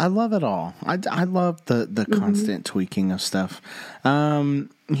love it all. I love the constant tweaking of stuff.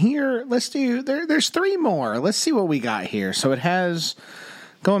 Here, let's do. There's 3 more. Let's see what we got here. So it has.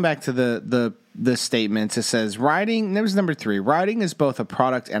 Going back to the statements, it says writing. That was number 3. Writing is both a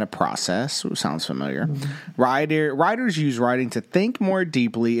product and a process. Ooh, sounds familiar. Writers use writing to think more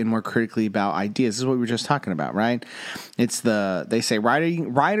deeply and more critically about ideas. This is what we were just talking about, right? They say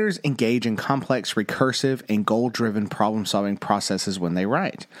writers engage in complex, recursive, and goal-driven problem-solving processes when they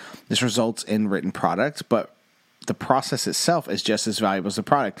write. This results in written product, but the process itself is just as valuable as the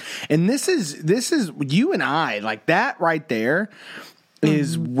product. And this is you and I, like that right there.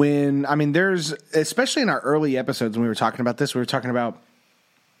 Is when, there's, especially in our early episodes when we were talking about this, we were talking about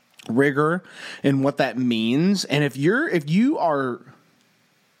rigor and what that means. And if you are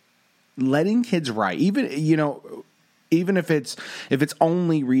letting kids write, even if it's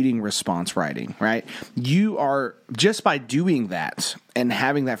only reading response writing, right? You are, just by doing that and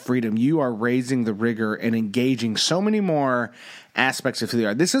having that freedom, you are raising the rigor and engaging so many more aspects of who they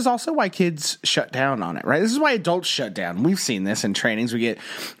are. This is also why kids shut down on it, right? This is why adults shut down. We've seen this in trainings. We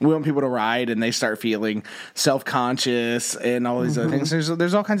want people to write and they start feeling self-conscious and all these other things.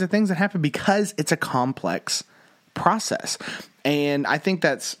 There's all kinds of things that happen because it's a complex process. And I think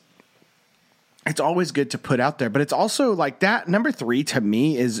it's always good to put out there, but it's also like that. Number 3 to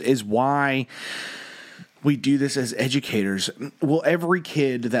me is why we do this as educators. Will every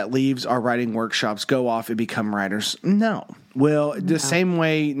kid that leaves our writing workshops go off and become writers? No. Well, the same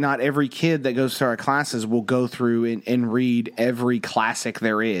way not every kid that goes through our classes will go through and read every classic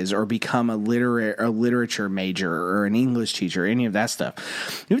there is or become a literature major or an English teacher, any of that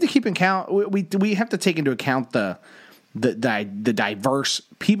stuff. We have to keep in account. We have to take into account the diverse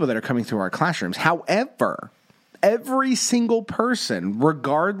people that are coming through our classrooms. However, every single person,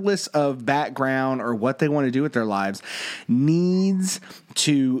 regardless of background or what they want to do with their lives, needs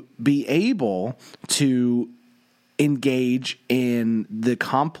to be able to engage in the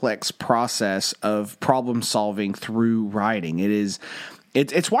complex process of problem solving through writing.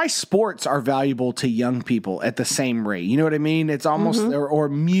 It's why sports are valuable to young people at the same rate. You know what I mean? It's almost, or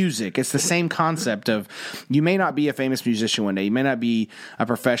music. It's the same concept of, you may not be a famous musician one day. You may not be a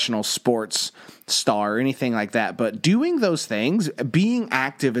professional sports star or anything like that. But doing those things, being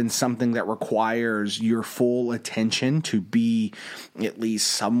active in something that requires your full attention to be at least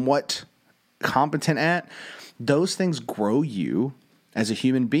somewhat competent at, those things grow you as a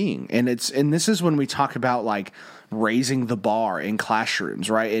human being. And this is when we talk about like raising the bar in classrooms,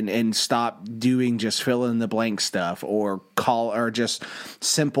 right? And stop doing just fill in the blank stuff or just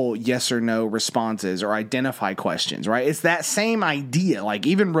simple yes or no responses or identify questions, right? It's that same idea. Like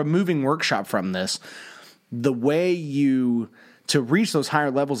even removing workshop from this, the way you to reach those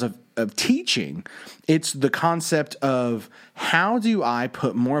higher levels of teaching, it's the concept of how do I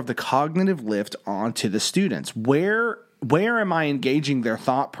put more of the cognitive lift onto the students? Where am I engaging their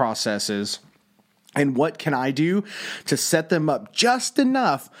thought processes? And what can I do to set them up just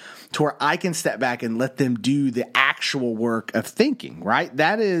enough to where I can step back and let them do the actual work of thinking, right?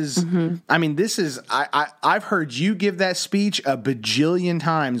 That is, I mean, this is, I've heard you give that speech a bajillion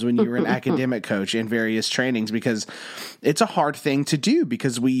times when you were an academic coach in various trainings, because it's a hard thing to do,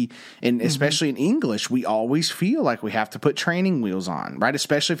 because and especially in English, we always feel like we have to put training wheels on, right?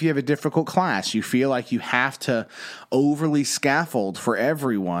 Especially if you have a difficult class, you feel like you have to overly scaffold for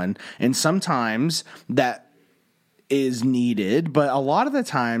everyone. And sometimes that is needed, but a lot of the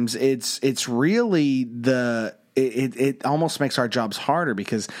times it's really it almost makes our jobs harder,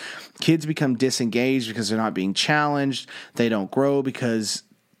 because kids become disengaged because they're not being challenged. They don't grow because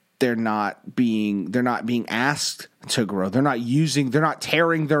they're not being asked to grow. They're not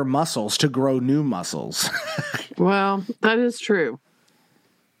tearing their muscles to grow new muscles. Well, that is true.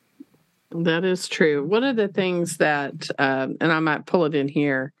 That is true. One of the things that, and I might pull it in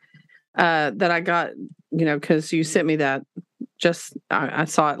here, that I got, because you sent me that I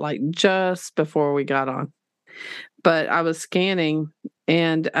saw it like just before we got on, but I was scanning,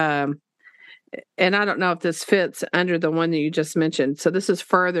 and I don't know if this fits under the one that you just mentioned. So this is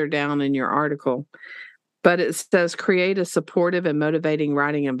further down in your article, but it says create a supportive and motivating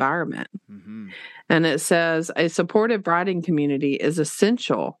writing environment. Mm-hmm. And it says a supportive writing community is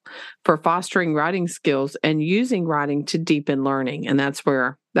essential for fostering writing skills and using writing to deepen learning. And that's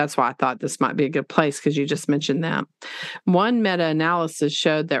why I thought this might be a good place, because you just mentioned that. One meta-analysis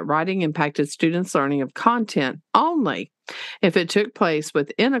showed that writing impacted students' learning of content only if it took place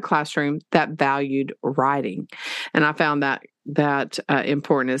within a classroom that valued writing. And I found that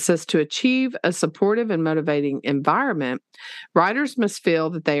important. It says to achieve a supportive and motivating environment, writers must feel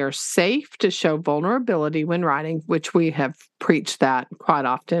that they are safe to show vulnerability when writing, which we have preached that quite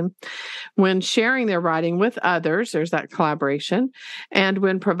often, when sharing their writing with others, there's that collaboration, and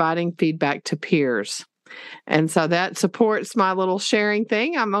when providing feedback to peers. And so that supports my little sharing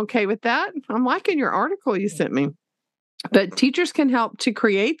thing. I'm okay with that. I'm liking your article you sent me. But teachers can help to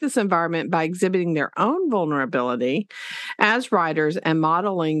create this environment by exhibiting their own vulnerability as writers and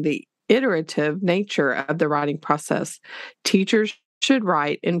modeling the iterative nature of the writing process. Teachers should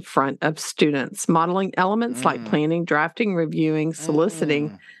write in front of students, modeling elements like planning, drafting, reviewing,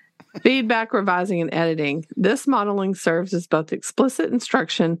 soliciting, feedback, revising, and editing. This modeling serves as both explicit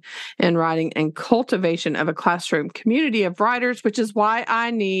instruction in writing and cultivation of a classroom community of writers, which is why I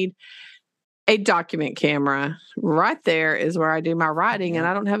need a document camera. Right there is where I do my writing, and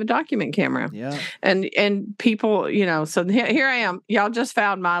I don't have a document camera. Yeah. And people, so here I am. Y'all just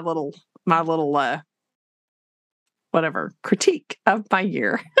found my little whatever critique of my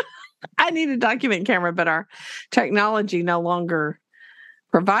year. I need a document camera, but our technology no longer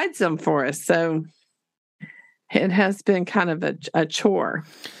provides them for us. So it has been kind of a chore.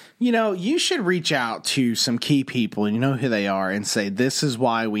 You should reach out to some key people, and you know who they are, and say, this is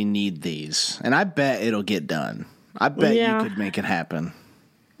why we need these. And I bet it'll get done. I bet you could make it happen.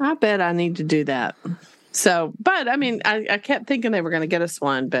 I bet I need to do that. So, but I mean, I kept thinking they were going to get us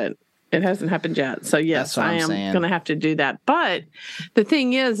one, but it hasn't happened yet. So yes, I am going to have to do that. But the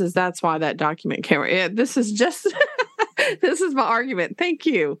thing is that's why that document camera, this is just... This is my argument. Thank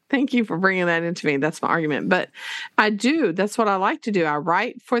you. Thank you for bringing that into me. That's my argument. But that's what I like to do. I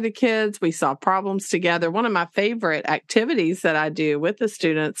write for the kids. We solve problems together. One of my favorite activities that I do with the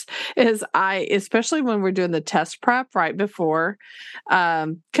students is especially when we're doing the test prep right before,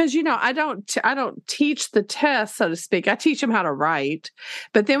 because, I don't teach the test, so to speak. I teach them how to write.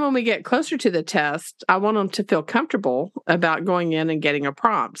 But then when we get closer to the test, I want them to feel comfortable about going in and getting a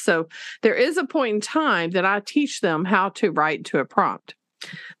prompt. So there is a point in time that I teach them how to write to a prompt.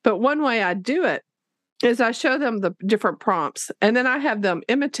 But one way I do it is I show them the different prompts, and then I have them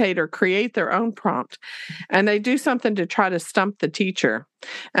imitate or create their own prompt, and they do something to try to stump the teacher.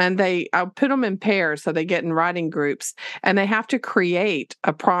 And I'll put them in pairs, so they get in writing groups, and they have to create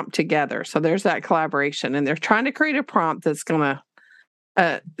a prompt together. So there's that collaboration, and they're trying to create a prompt that's going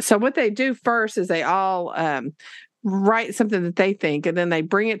to, so what they do first is they all write something that they think, and then they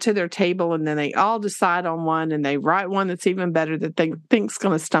bring it to their table, and then they all decide on one, and they write one that's even better that they think's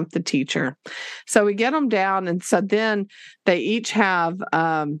going to stump the teacher. So we get them down, and so then they each have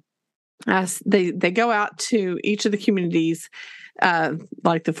they go out to each of the communities,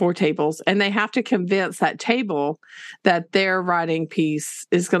 like the 4 tables, and they have to convince that table that their writing piece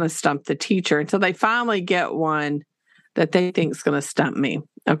is going to stump the teacher until they finally get one that they think is going to stump me.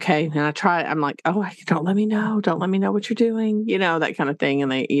 okay. And I try, I'm like, oh, don't let me know. Don't let me know what you're doing, that kind of thing.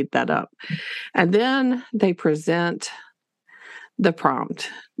 And they eat that up. And then they present the prompt,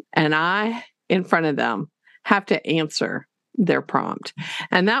 and I, in front of them, have to answer their prompt.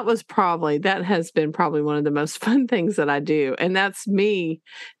 And that has been probably one of the most fun things that I do. And that's me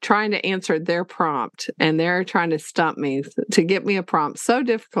trying to answer their prompt, and they're trying to stump me to get me a prompt so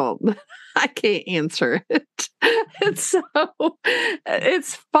difficult that I can't answer it. It's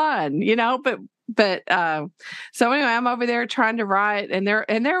fun, but so anyway, I'm over there trying to write, and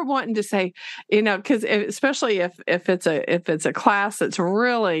they're wanting to say, because especially if it's a class that's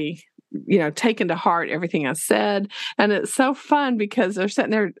really taken to heart everything I said. And it's so fun because they're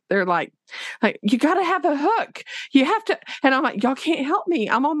sitting there, they're like, you got to have a hook. You have to. And I'm like, y'all can't help me.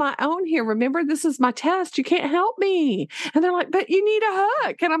 I'm on my own here. Remember, this is my test. You can't help me. And they're like, but you need a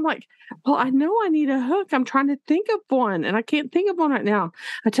hook. And I'm like, well, I know I need a hook. I'm trying to think of one, and I can't think of one right now.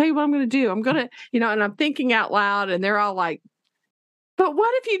 I tell you what I'm going to do. I'm going to, and I'm thinking out loud, and they're all like, but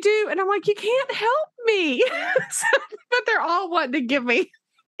what if you do? And I'm like, you can't help me. But they're all wanting to give me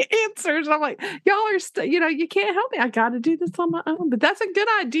answers. I'm like, y'all are, you can't help me. I got to do this on my own. But that's a good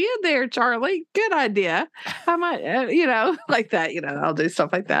idea there, Charlie. Good idea. I might, like that, I'll do stuff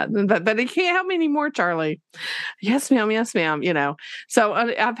like that. But he can't help me anymore, Charlie. Yes, ma'am. Yes, ma'am. So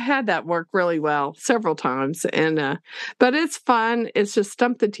I've had that work really well several times. And, but it's fun. It's just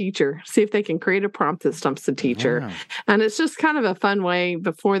stump the teacher. See if they can create a prompt that stumps the teacher. Yeah. And it's just kind of a fun way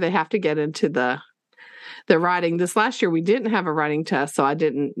before they have to get into the writing. This last year, we didn't have a writing test, so I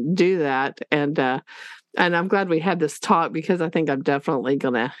didn't do that. And I'm glad we had this talk, because I think I'm definitely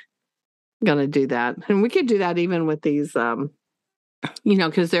gonna do that. And we could do that even with these,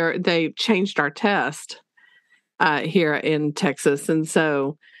 because they changed our test here in Texas, and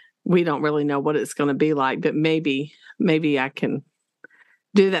so we don't really know what it's going to be like. But maybe I can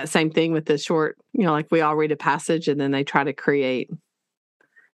do that same thing with the short. Like we all read a passage, and then they try to create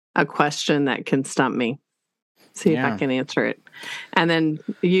a question that can stump me. See if I can answer it, and then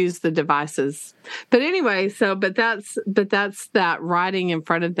use the devices. But anyway, but that's that writing in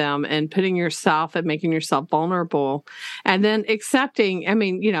front of them and putting yourself and making yourself vulnerable, and then accepting. I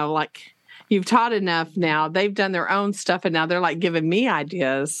mean, like you've taught enough now. They've done their own stuff, and now they're like giving me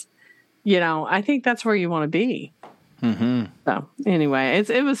ideas. I think that's where you want to be. Mm-hmm. So anyway,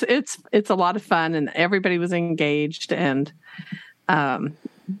 it's a lot of fun, and everybody was engaged, and it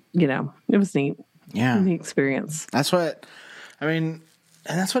was neat. Yeah. The experience. That's what, and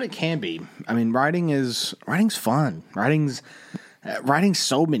that's what it can be. I mean, writing's fun. Writing's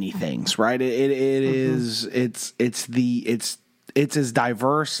so many things, right? It is, it's as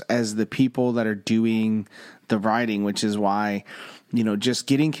diverse as the people that are doing the writing, which is why, just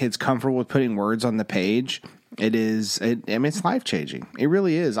getting kids comfortable with putting words on the page. It's life-changing. It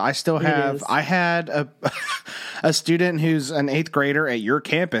really is. I had a student who's an 8th grader at your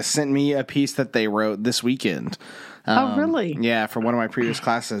campus sent me a piece that they wrote this weekend. Oh, really? Yeah, for one of my previous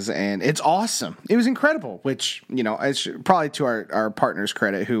classes, and it's awesome. It was incredible, which, it's probably to our partner's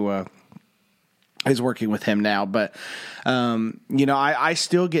credit who is working with him now. But, I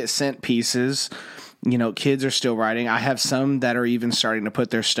still get sent pieces. Kids are still writing. I have some that are even starting to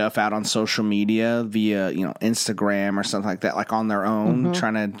put their stuff out on social media via, Instagram or something like that, like on their own,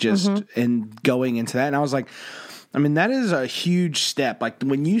 trying to just, and going into that. And I was like, that is a huge step. Like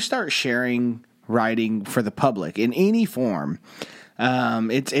when you start sharing writing for the public in any form,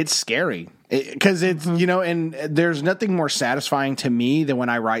 it's scary. Because it's, and there's nothing more satisfying to me than when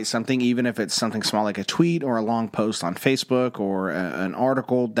I write something, even if it's something small like a tweet or a long post on Facebook or an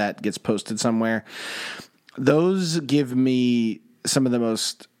article that gets posted somewhere. Those give me some of the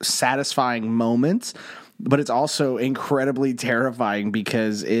most satisfying moments, but it's also incredibly terrifying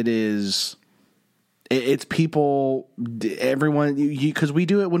because it's people, everyone, because we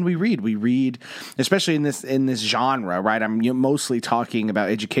do it when we read, especially in this genre, right? I'm mostly talking about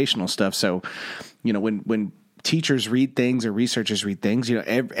educational stuff. So, when teachers read things or researchers read things,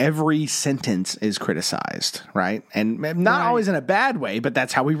 every sentence is criticized, right? And not always in a bad way, but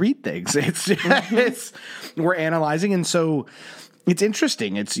that's how we read things. We're analyzing. And so it's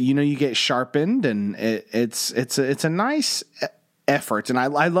interesting. It's, you get sharpened, and it's a nice effort. And I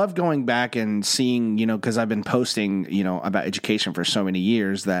love going back and seeing, because I've been posting, about education for so many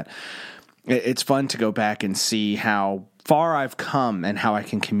years, that it's fun to go back and see how far I've come and how I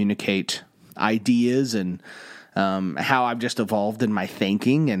can communicate ideas and how I've just evolved in my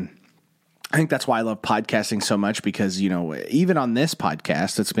thinking. And I think that's why I love podcasting so much, because, even on this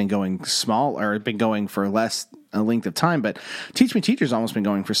podcast, it's been going small, or it's been going for less length of time, but Teach Me Teacher's almost been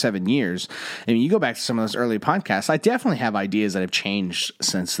going for 7 years. I mean, you go back to some of those early podcasts, I definitely have ideas that have changed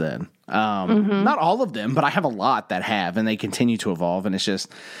since then. Not all of them, but I have a lot that have, and they continue to evolve. And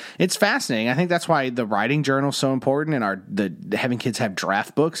it's fascinating. I think that's why the writing journal is so important, and having kids have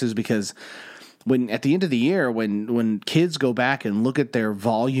draft books is because when at the end of the year, when kids go back and look at their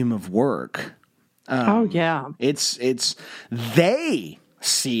volume of work, it's they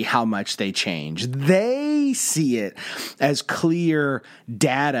see how much they change. They see it as clear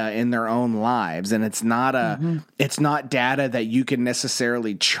data in their own lives, and it's not data that you can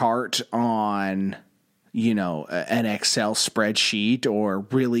necessarily chart on, an Excel spreadsheet or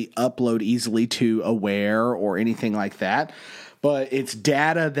really upload easily to Aware or anything like that. But it's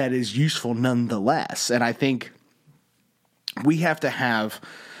data that is useful nonetheless. And I think we have to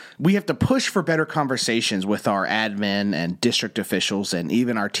push for better conversations with our admin and district officials and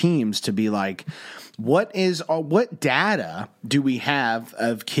even our teams to be like, what data do we have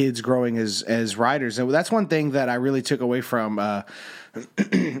of kids growing as writers? And that's one thing that I really took away from Maya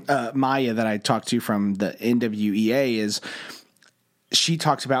that I talked to from the NWEA is she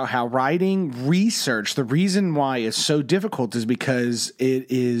talks about how writing research, the reason why it's so difficult is because it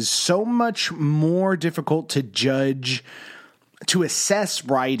is so much more difficult to assess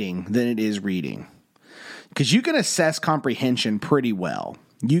writing than it is reading. Because you can assess comprehension pretty well.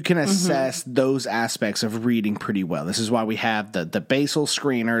 You can assess those aspects of reading pretty well. This is why we have the basal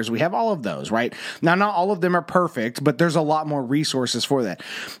screeners. We have all of those, right? Now, not all of them are perfect, but there's a lot more resources for that.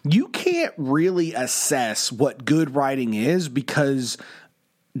 You can't really assess what good writing is because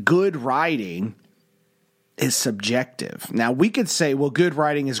good writing is subjective. Now, we could say, well, good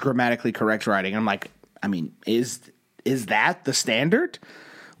writing is grammatically correct writing. I'm like, I mean, is that the standard?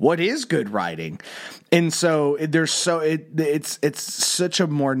 What is good writing? And so it's such a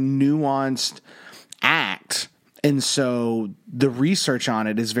more nuanced act. And so the research on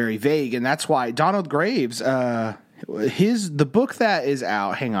it is very vague. And that's why Donald Graves, the book that is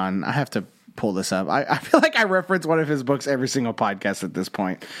out, hang on, I have to pull this up. I feel like I reference one of his books every single podcast at this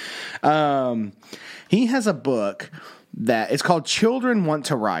point. He has a book that it's called Children Want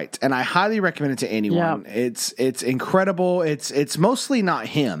to Write, and I highly recommend it to anyone. Yep. It's incredible. It's mostly not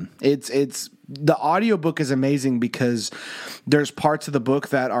him. It's the audiobook is amazing because there's parts of the book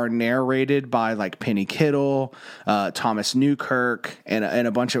that are narrated by like Penny Kittle, Thomas Newkirk, and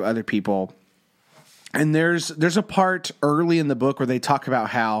a bunch of other people. And there's a part early in the book where they talk about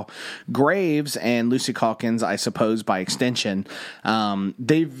how Graves and Lucy Calkins, I suppose by extension,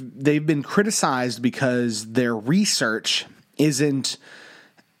 they've been criticized because their research isn't.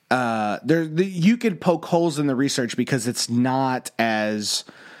 You could poke holes in the research because it's not as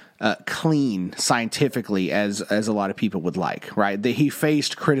clean scientifically as a lot of people would like, right? He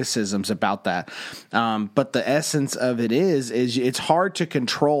faced criticisms about that. But the essence of it is it's hard to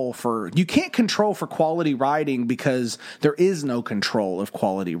control you can't control for quality writing because there is no control of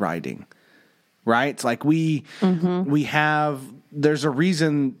quality writing, right? It's like there's a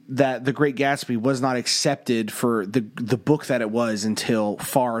reason that The Great Gatsby was not accepted for the book that it was until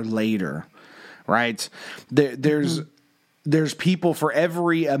far later, right? There's people for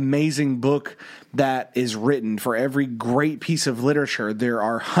every amazing book that is written, for every great piece of literature, there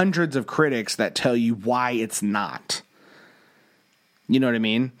are hundreds of critics that tell you why it's not. You know what I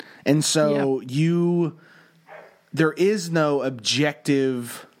mean? And so there is no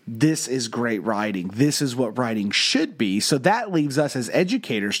objective, this is great writing. This is what writing should be. So that leaves us as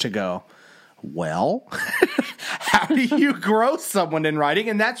educators to go, well, how do you grow someone in writing?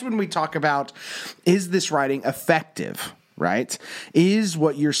 And that's when we talk about, is this writing effective? Right? Is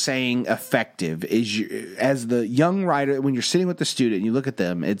what you're saying effective? As the young writer, when you're sitting with the student and you look at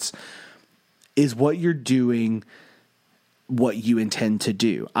them, is what you're doing what you intend to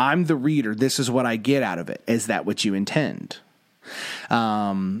do? I'm the reader. This is what I get out of it. Is that what you intend?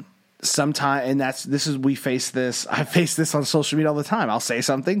 Sometimes, and we face this. I face this on social media all the time. I'll say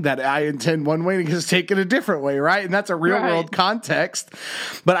something that I intend one way and just take it a different way, right? And that's a real world context.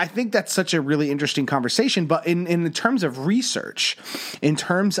 But I think that's such a really interesting conversation. But in terms of research, in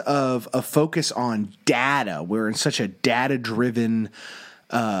terms of a focus on data, we're in such a data driven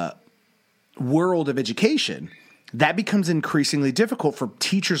world of education. That becomes increasingly difficult for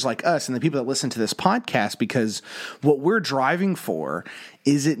teachers like us and the people that listen to this podcast, because what we're driving for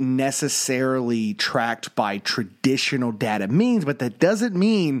isn't necessarily tracked by traditional data means, but that doesn't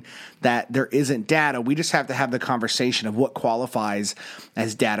mean that there isn't data. We just have to have the conversation of what qualifies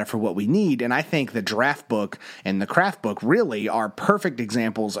as data for what we need. And I think the draft book and the craft book really are perfect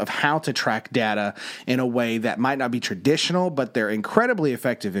examples of how to track data in a way that might not be traditional, but they're incredibly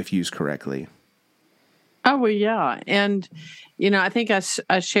effective if used correctly. Oh, well, yeah. And, I think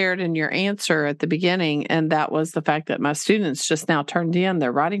I shared in your answer at the beginning, and that was the fact that my students just now turned in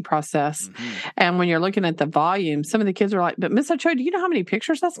their writing process. Mm-hmm. And when you're looking at the volume, some of the kids are like, but Miss Ochoa, do you know how many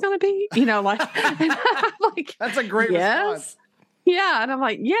pictures that's going to be? Like, that's a great response. Yeah. And I'm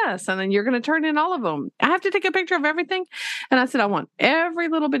like, yes. And then you're going to turn in all of them. I have to take a picture of everything. And I said, I want every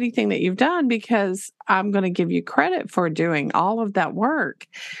little bitty thing that you've done because I'm going to give you credit for doing all of that work.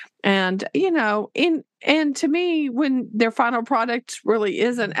 And, and to me, when their final product really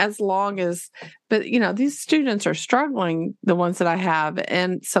isn't as long as, but, these students are struggling, the ones that I have,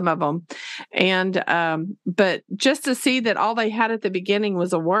 and some of them. And, but just to see that all they had at the beginning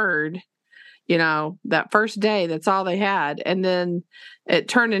was a word, that first day, that's all they had. And then it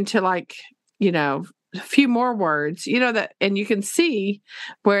turned into a few more words, that, and you can see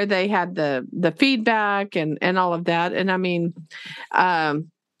where they had the feedback and all of that. And I mean,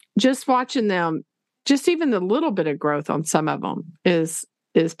 just watching them, just even the little bit of growth on some of them is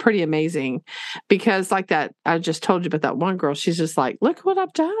pretty amazing, because like that, I just told you about that one girl. She's just like, look what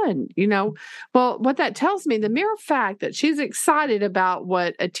I've done, Well, what that tells me, the mere fact that she's excited about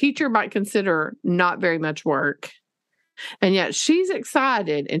what a teacher might consider not very much work. And yet she's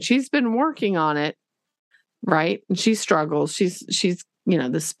excited and she's been working on it. Right. And she struggles. She's,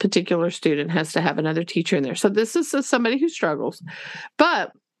 this particular student has to have another teacher in there. So this is somebody who struggles,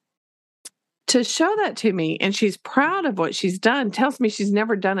 but to show that to me, and she's proud of what she's done, tells me she's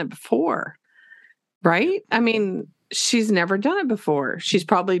never done it before, right? I mean, she's never done it before.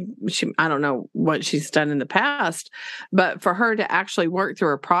 I don't know what she's done in the past, but for her to actually work through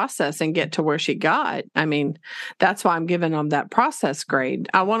her process and get to where she got, I mean, that's why I'm giving them that process grade.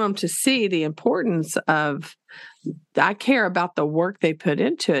 I want them to see the importance of, I care about the work they put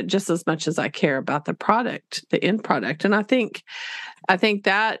into it just as much as I care about the product, the end product. And I think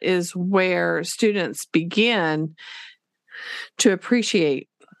that is where students begin to appreciate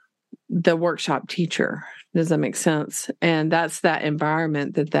the workshop teacher. Does that make sense? And that's that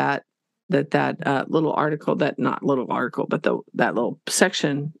environment that little article, that little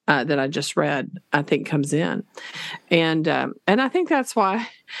section that I just read, I think comes in. And I think that's why,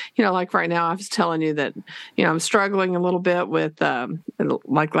 like right now, I was telling you that, I'm struggling a little bit with,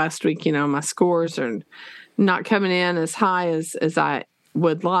 like last week, my scores are not coming in as high as I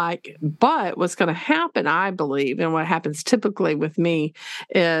would like. But what's going to happen, I believe, and what happens typically with me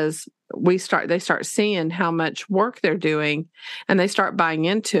is they start seeing how much work they're doing and they start buying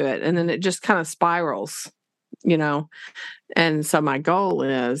into it. And then it just kind of spirals, And so my goal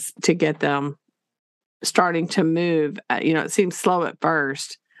is to get them starting to move. It seems slow at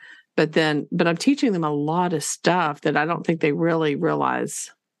first, but I'm teaching them a lot of stuff that I don't think they really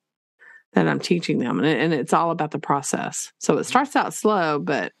realize that I'm teaching them. And it's all about the process. So it starts out slow,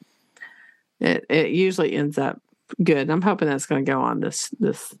 but it usually ends up good. I'm hoping that's going to go on this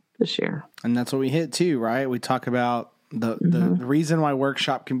year. And that's what we hit too, right? We talk about the reason why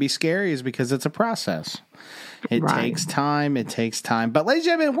workshop can be scary is because it's a process. It takes time. But ladies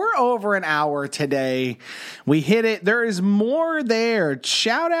and gentlemen, we're over an hour today. We hit it. There is more there.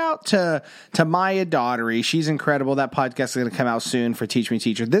 Shout out to Maya Daughtery. She's incredible. That podcast is going to come out soon for Teach Me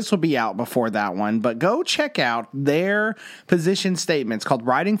Teacher. This will be out before that one, but go check out their position statements called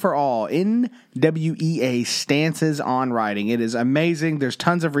Writing for All, NWEA, Stances on Writing. It is amazing. There's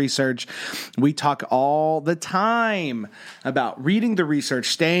tons of research. We talk all the time about reading the research,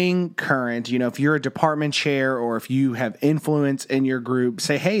 staying current. If you're a department chair or if you have influence in your group,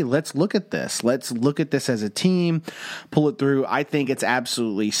 say, hey, let's look at this. Let's look at this as a team, pull it through. I think it's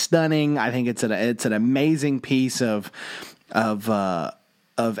absolutely stunning. I think it's an amazing piece of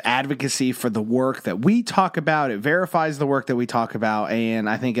advocacy for the work that we talk about. It verifies the work that we talk about, and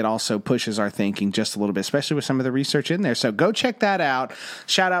I think it also pushes our thinking just a little bit, especially with some of the research in there. So go check that out.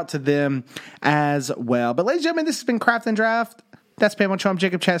 Shout out to them as well. But ladies and gentlemen, this has been Craft and Draft. That's Pam Ochoa. I'm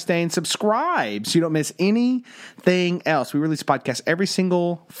Jacob Chastain. Subscribe so you don't miss anything else. We release podcasts every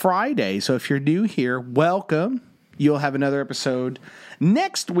single Friday. So if you're new here, welcome. You'll have another episode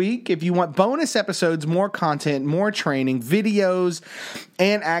next week. If you want bonus episodes, more content, more training, videos,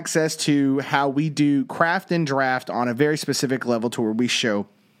 and access to how we do craft and draft on a very specific level to where we show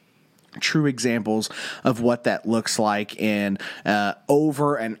true examples of what that looks like in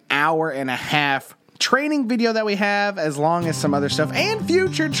over an hour and a half training video that we have, as long as some other stuff and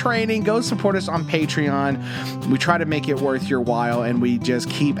future training. Go support us on Patreon. We try to make it worth your while, and we just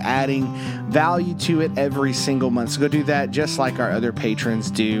keep adding value to it every single month. So go do that just like our other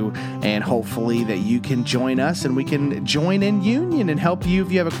patrons do, and hopefully that you can join us and we can join in union and help you.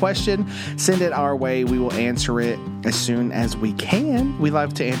 If you have a question, send it our way. We will answer it as soon as we can. We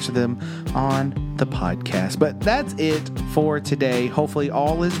love to answer them on the podcast. But that's it for today. Hopefully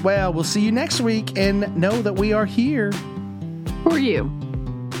all is well. We'll see you next week, and know that we are here for you.